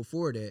even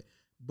before that.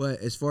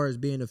 But as far as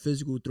being a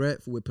physical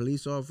threat with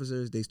police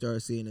officers, they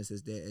start seeing us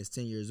as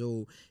 10 years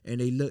old, and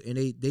they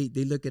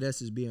look at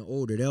us as being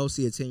older. They'll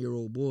see a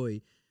 10-year-old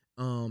boy.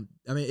 I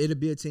mean, it'll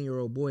be a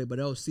 10-year-old boy, but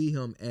they'll see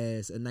him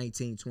as a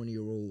 19,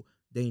 20-year-old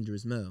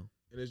dangerous male.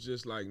 And it's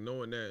just like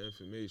knowing that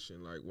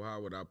information. Like, why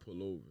would I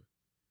pull over?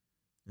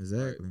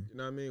 Exactly. Like, you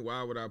know what I mean?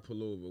 Why would I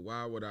pull over?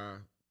 Why would I?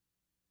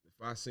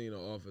 If I seen an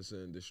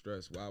officer in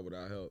distress, why would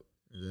I help?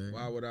 Exactly.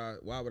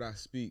 Why would I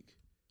speak?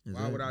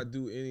 Exactly. Why would I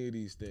do any of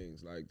these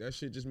things? Like that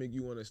shit just make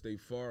you want to stay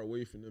far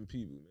away from them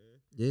people, man.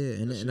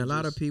 Yeah, and a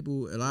lot of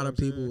people,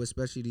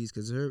 especially these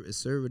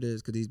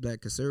conservatives, because these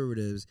black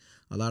conservatives,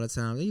 a lot of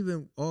times,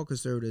 even all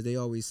conservatives, they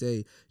always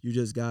say you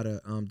just gotta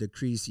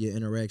decrease your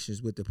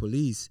interactions with the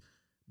police,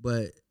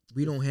 but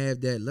we don't have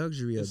that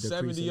luxury of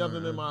 70 of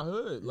them in my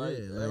hood. Like,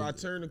 if I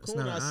turn the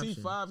corner, I see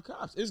 5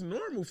 cops. It's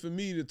normal for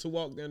me to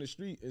walk down the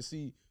street and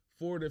see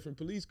 4 different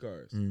police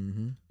cars.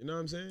 Mm-hmm. You know what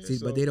I'm saying? See,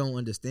 but they don't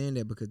understand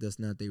that because that's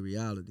not their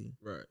reality.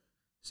 Right.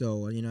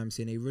 So, you know what I'm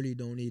saying? They really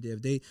don't need to,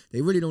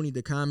 they really don't need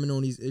to comment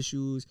on these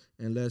issues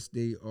unless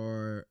they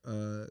are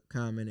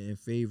commenting in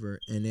favor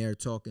and they're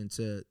talking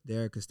to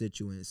their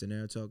constituents and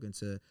they're talking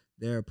to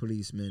their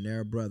policemen,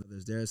 their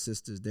brothers, their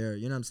sisters, their,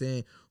 you know what I'm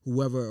saying?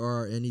 Whoever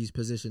are in these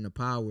positions of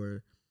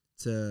power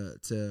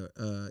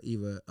to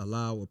either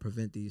allow or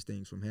prevent these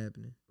things from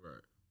happening.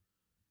 Right.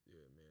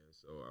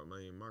 So, I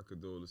mean, my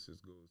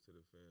condolences goes to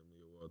the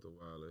family of Walter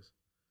Wallace.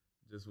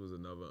 This was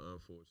another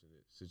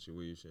unfortunate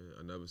situation,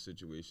 another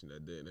situation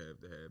that didn't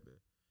have to happen.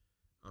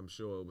 I'm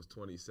sure it was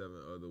 27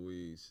 other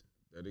ways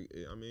that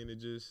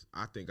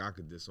I think I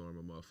could disarm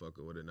a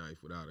motherfucker with a knife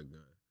without a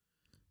gun.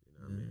 You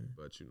know what I mean?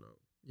 But, you know.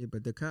 Yeah,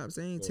 but the cops,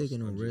 they ain't taking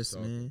no risks,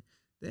 man.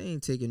 They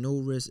ain't taking no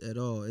risk at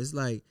all. It's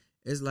like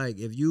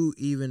if you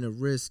even a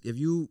risk, if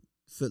you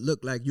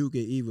look like you could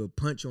either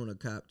punch on a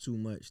cop too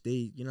much.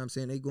 They, you know what I'm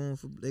saying? They going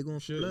for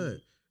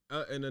blood.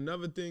 And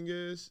another thing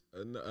is,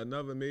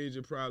 another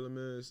major problem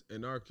is,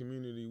 in our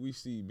community, we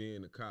see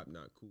being a cop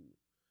not cool.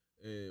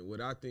 And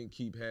what I think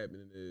keep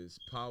happening is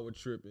power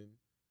tripping,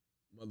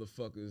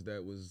 motherfuckers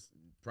that was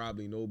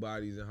probably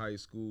nobodies in high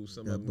school.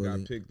 Some of them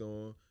got picked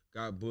on,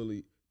 got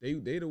bullied. They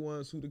the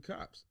ones who the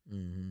cops.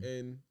 Mm-hmm.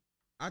 And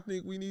I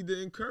think we need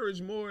to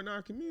encourage more in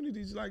our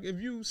communities. Like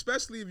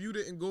especially if you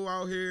didn't go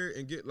out here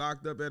and get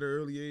locked up at an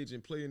early age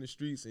and play in the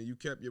streets and you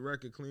kept your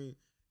record clean,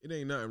 it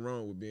ain't nothing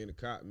wrong with being a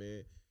cop,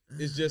 man.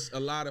 It's just a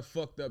lot of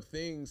fucked up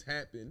things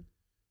happen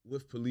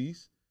with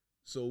police.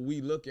 So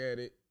we look at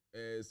it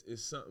as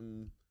it's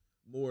something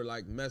more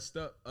like messed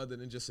up other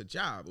than just a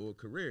job or a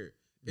career.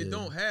 It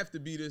don't have to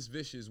be this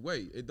vicious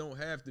way. It don't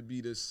have to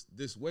be this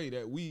way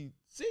that we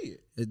see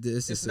it.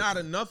 It's not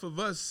enough of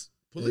us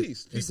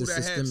police, people that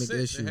have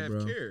sense and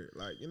have care.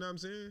 Like, you know what I'm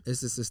saying?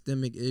 It's a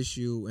systemic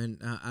issue, and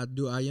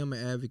I am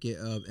an advocate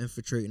of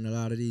infiltrating a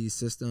lot of these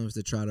systems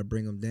to try to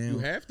bring them down. You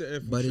have to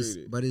infiltrate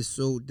it. But it's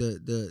so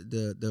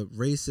the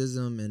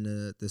racism and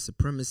the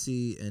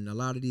supremacy and a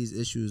lot of these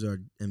issues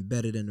are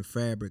embedded in the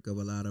fabric of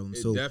a lot of them.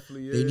 It so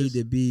definitely they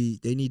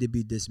need to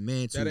be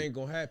dismantled. That ain't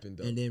gonna happen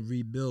though. And then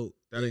rebuilt.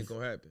 That ain't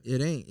gonna happen.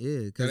 It ain't,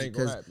 that ain't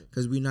gonna happen.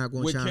 Because we're not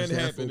gonna challenge the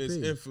FOP. What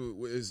can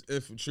happen is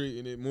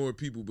infiltrating it. More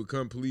people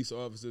become police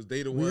officers.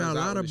 They the ones got a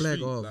out lot in of the black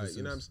street. officers. Like,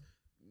 you know what I'm saying?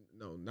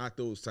 No, not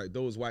those type.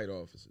 Those white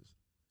officers.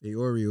 They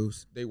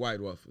Oreos. They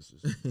white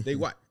officers. They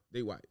white.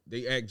 They white.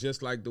 They act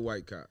just like the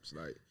white cops.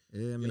 Like,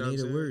 yeah, I mean, they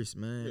the worst,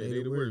 man. Yeah,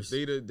 they the worst.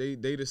 They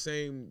the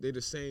same. They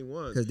the same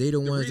ones. Because they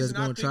the ones that's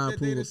gonna try to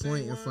prove a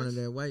point in front of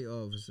that white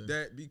officer.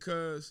 That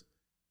because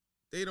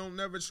they don't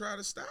never try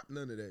to stop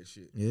none of that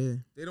shit. Yeah.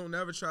 They don't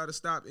never try to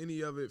stop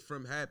any of it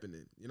from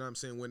happening. You know what I'm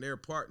saying? When they're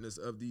partners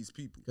of these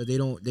people. Because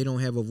they don't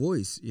have a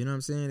voice. You know what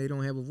I'm saying? They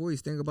don't have a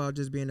voice. Think about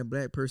just being a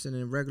black person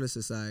in regular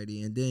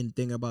society, and then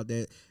think about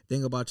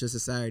your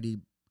society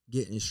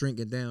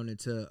shrinking down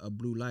into a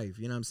blue life.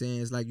 You know what I'm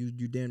saying? It's like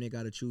you damn near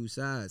got to choose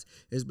sides.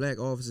 There's black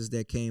officers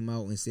that came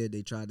out and said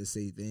they tried to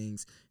say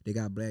things. They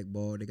got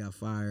blackballed. They got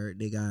fired.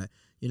 They got,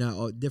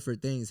 all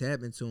different things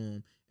happened to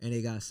them, and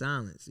they got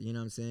silenced. You know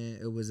what I'm saying?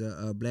 It was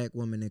a black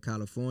woman in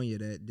California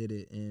that did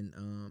it in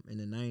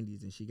the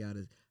 90s, and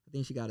I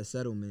think she got a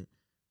settlement.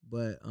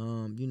 But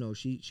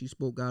she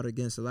spoke out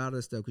against a lot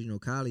of stuff because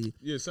Kylie.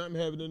 Yeah, something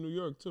happened in New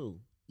York too.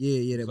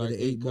 Yeah, that with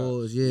the 8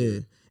 balls, yeah.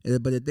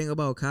 But the thing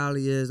about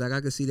Kylie is, like, I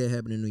could see that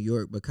happen in New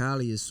York, but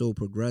Kylie is so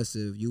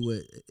progressive.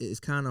 It's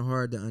kind of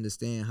hard to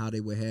understand how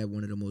they would have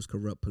one of the most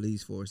corrupt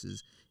police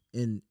forces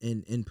in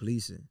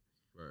policing.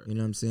 Right. You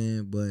know what I'm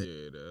saying? But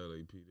yeah, the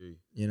LAPD.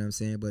 You know what I'm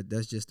saying? But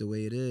that's just the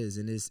way it is,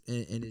 and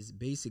it's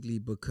basically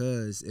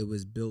because it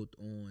was built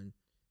on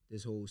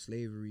this whole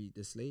slavery,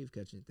 the slave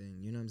catching thing.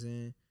 You know what I'm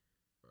saying?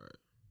 Right.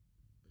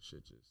 That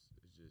shit it's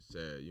just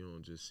sad. You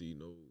don't just see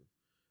no.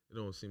 It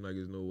don't seem like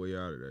there's no way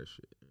out of that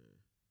shit, man.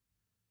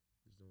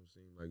 It don't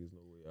seem like there's no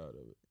way out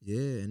of it.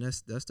 Yeah, and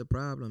that's the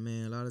problem,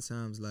 man. A lot of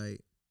times,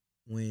 like,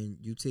 when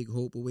you take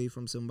hope away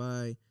from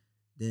somebody,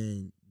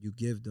 then you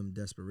give them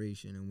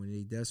desperation. And when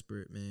they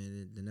desperate,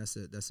 man, then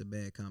that's a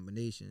bad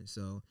combination.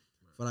 So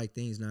I feel like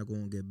things not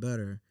going to get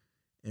better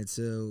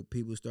until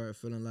people start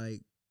feeling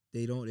like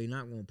they're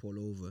not going to pull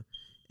over.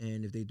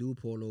 And if they do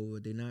pull over,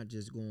 they're not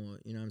just going,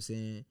 you know what I'm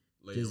saying,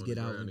 just get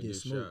out and get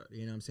smoked.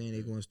 You know what I'm saying?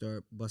 They're going to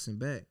start busting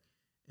back.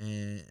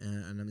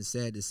 And I'm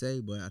sad to say,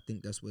 but I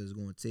think that's what it's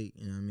going to take.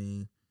 You know what I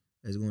mean?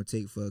 It's going to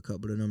take for a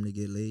couple of them to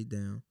get laid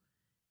down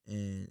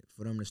and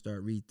for them to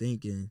start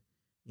rethinking,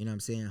 you know what I'm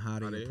saying, how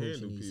they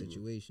approaching these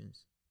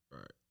situations.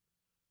 Right.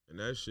 And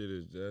that shit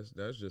is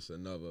that's just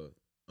another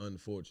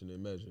unfortunate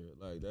measure.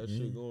 Like, that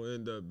shit going to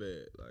end up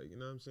bad. Like, you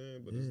know what I'm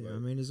saying? But it's like, I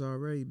mean, it's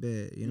already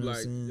bad. You know what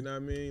I'm saying? You know what I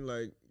mean?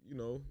 Like,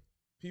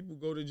 people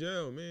go to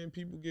jail, man.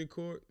 People get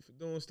caught for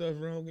doing stuff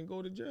wrong and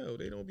go to jail.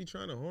 They don't be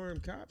trying to harm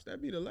cops.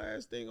 That be the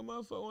last thing a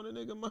motherfucker on a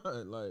nigga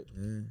mind. Like,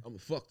 I'm gonna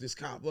fuck this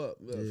cop up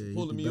for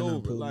pulling me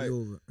over. Like,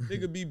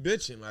 nigga be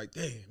bitching. Like,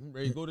 damn, I'm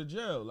ready to go to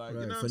jail. Like,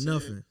 right, you know what for I'm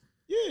nothing. Saying?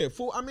 Yeah,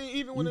 I mean,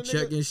 even when you a nigga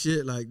checking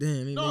shit like,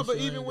 damn. No, but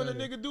even when a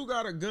nigga do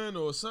got a gun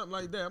or something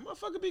like that,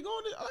 motherfucker be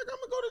going to, like, I'm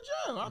gonna go to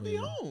jail. I'll be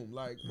home.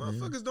 Like,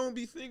 motherfuckers don't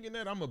be thinking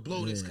that I'm gonna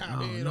blow this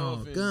cop head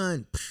off. And,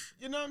 gun.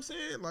 You know what I'm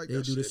saying? Like,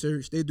 they do the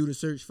search. They do the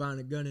search, find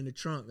a gun in the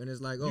trunk, and it's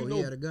like, oh,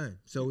 he had a gun,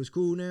 so it's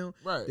cool now.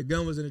 Right. The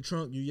gun was in the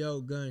trunk. You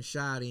yelled gun,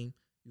 shot him.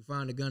 You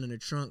find the gun in the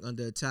trunk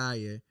under a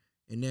tire,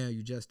 and now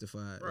you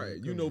justified. Right.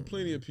 Like, you know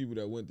plenty of people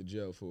that went to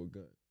jail for a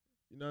gun.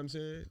 You know what I'm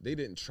saying? They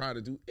didn't try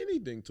to do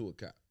anything to a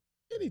cop.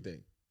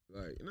 Anything.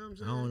 Like, you know what I'm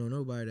saying? I don't know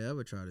nobody that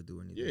ever tried to do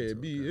anything. Yeah,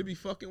 it'd be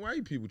fucking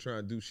white people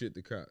trying to do shit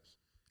to cops.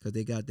 Cause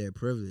they got that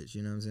privilege,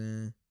 you know what I'm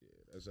saying? Yeah,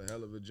 that's a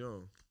hell of a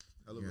job.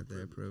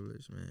 That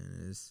privilege,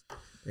 man.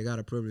 They got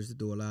a privilege to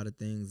do a lot of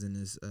things in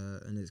this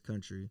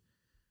country.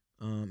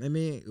 I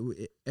mean,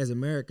 as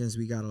Americans,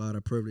 we got a lot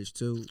of privilege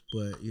too.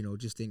 But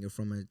just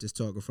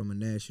talking from a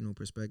national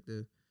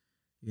perspective,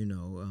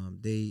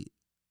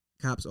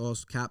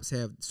 cops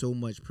have so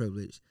much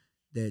privilege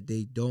that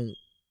they don't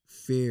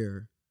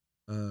fear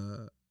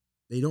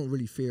they don't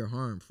really fear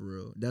harm for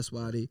real. That's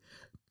why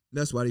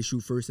they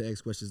shoot first to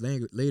ask questions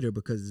later,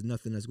 because there's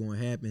nothing that's going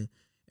to happen.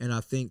 And I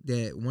think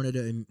that one of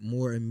the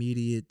more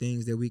immediate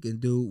things that we can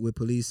do with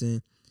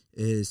policing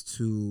is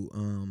to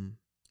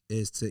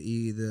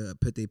either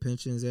put their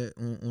pensions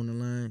on the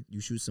line.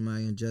 You shoot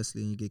somebody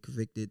unjustly and you get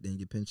convicted, then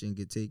your pension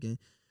get taken,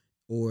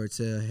 or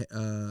to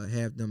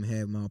have them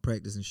have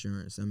malpractice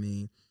insurance. I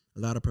mean, a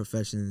lot of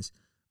professions,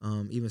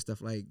 even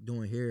stuff like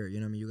doing hair, you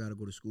know what I mean? You got to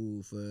go to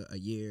school for a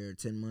year,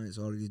 10 months,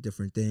 all of these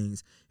different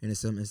things. And in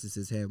some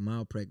instances have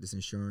malpractice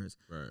insurance.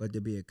 Right. But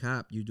to be a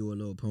cop, you do a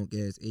little punk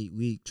ass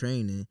 8-week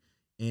training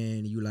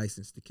and you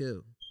licensed to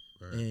kill.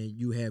 Right. And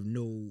you have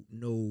no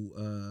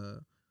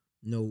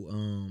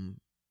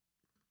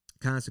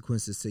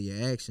consequences to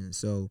your actions.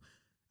 So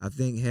I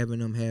think having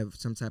them have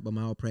some type of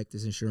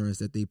malpractice insurance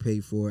that they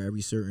pay for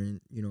every so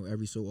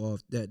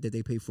often, that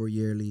they pay for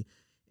yearly,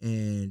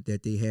 and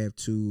that they have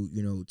to,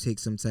 take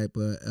some type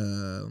of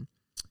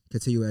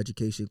continual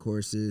education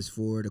courses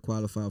to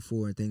qualify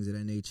for and things of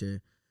that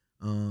nature.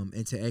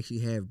 And to actually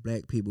have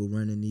black people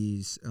running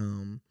these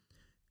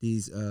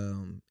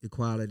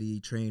equality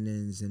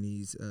trainings and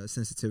these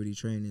sensitivity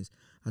trainings,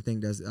 I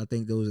think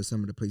those are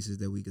some of the places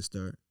that we could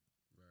start.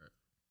 Right.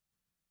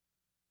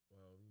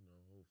 Well,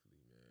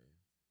 hopefully, man,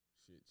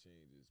 shit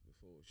changes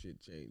before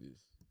shit changes.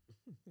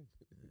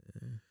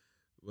 Yeah.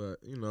 But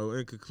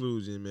in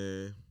conclusion,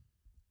 man,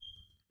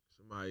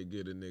 somebody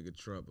get a nigga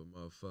Trump a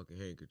motherfucking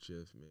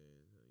handkerchief, man.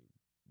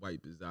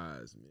 Wipe his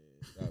eyes, man.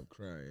 Stop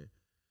crying.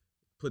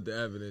 Put the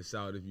evidence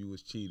out if you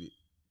was cheated.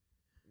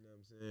 You know what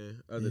I'm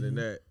saying? Other than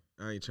that,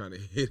 I ain't trying to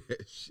hear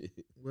that shit.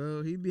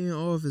 Well, he be in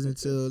office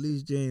until at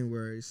least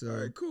January. So all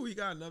right, cool. He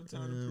got enough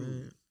time to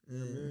prove it. You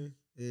know what I mean?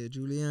 Yeah,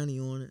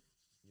 Giuliani on it.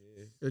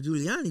 Yeah.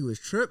 Giuliani was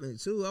tripping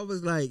too. I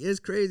was like,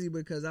 it's crazy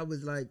because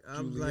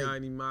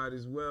Giuliani might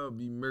as well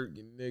be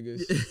murking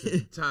niggas. The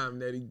time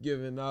that he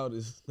giving out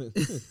is.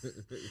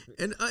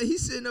 And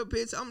he's sitting up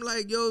here. I'm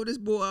like, yo, this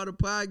boy out of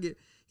pocket.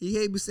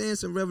 He be saying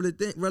some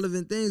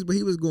relevant things, but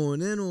he was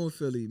going in on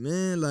Philly,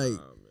 man. Like, man.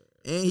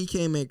 And he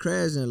came at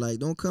Krasner. Like,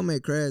 don't come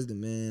at Krasner,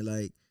 man.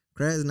 Like,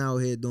 Krasner out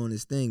here doing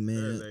his thing, man.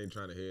 Krasner ain't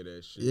trying to hear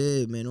that shit.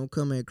 Yeah, man, don't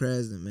come at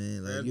Krasner,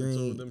 man. Like, you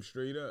told them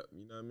straight up.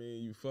 You know what I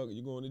mean?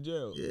 You going to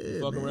jail. Yeah, you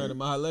fuck around in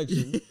my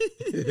election.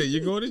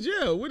 You're going to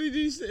jail. What did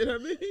he say? I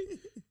mean,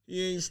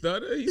 he ain't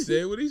stutter. He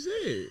said what he said.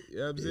 You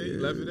know what I'm saying? He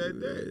left it at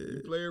that.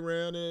 You play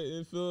around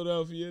in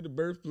Philadelphia, the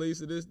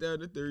birthplace of this, that,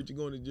 and the third, you're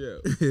going to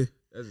jail.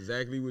 That's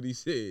exactly what he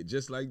said.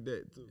 Just like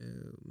that, too.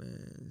 Yeah,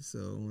 man. So,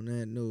 on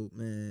that note,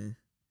 man,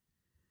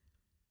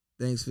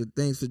 thanks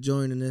for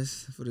joining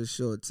us for this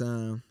short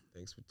time.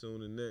 Thanks for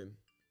tuning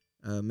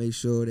in. Make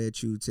sure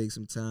that you take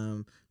some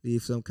time,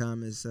 leave some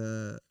comments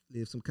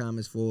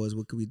for us.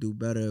 What could we do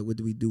better? What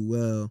do we do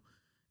well?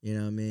 You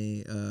know what I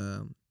mean?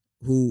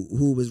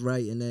 Who was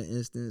right in that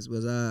instance?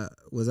 Was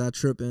I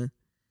tripping?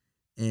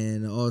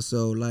 And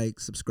also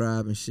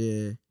subscribe and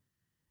share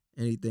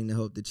anything to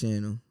help the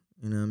channel.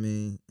 You know what I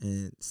mean?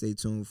 And stay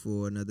tuned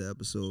for another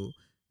episode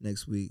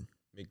next week.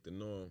 Make the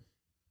norm.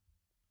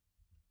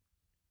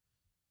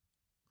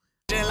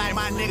 Just like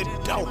my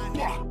nigga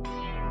dope.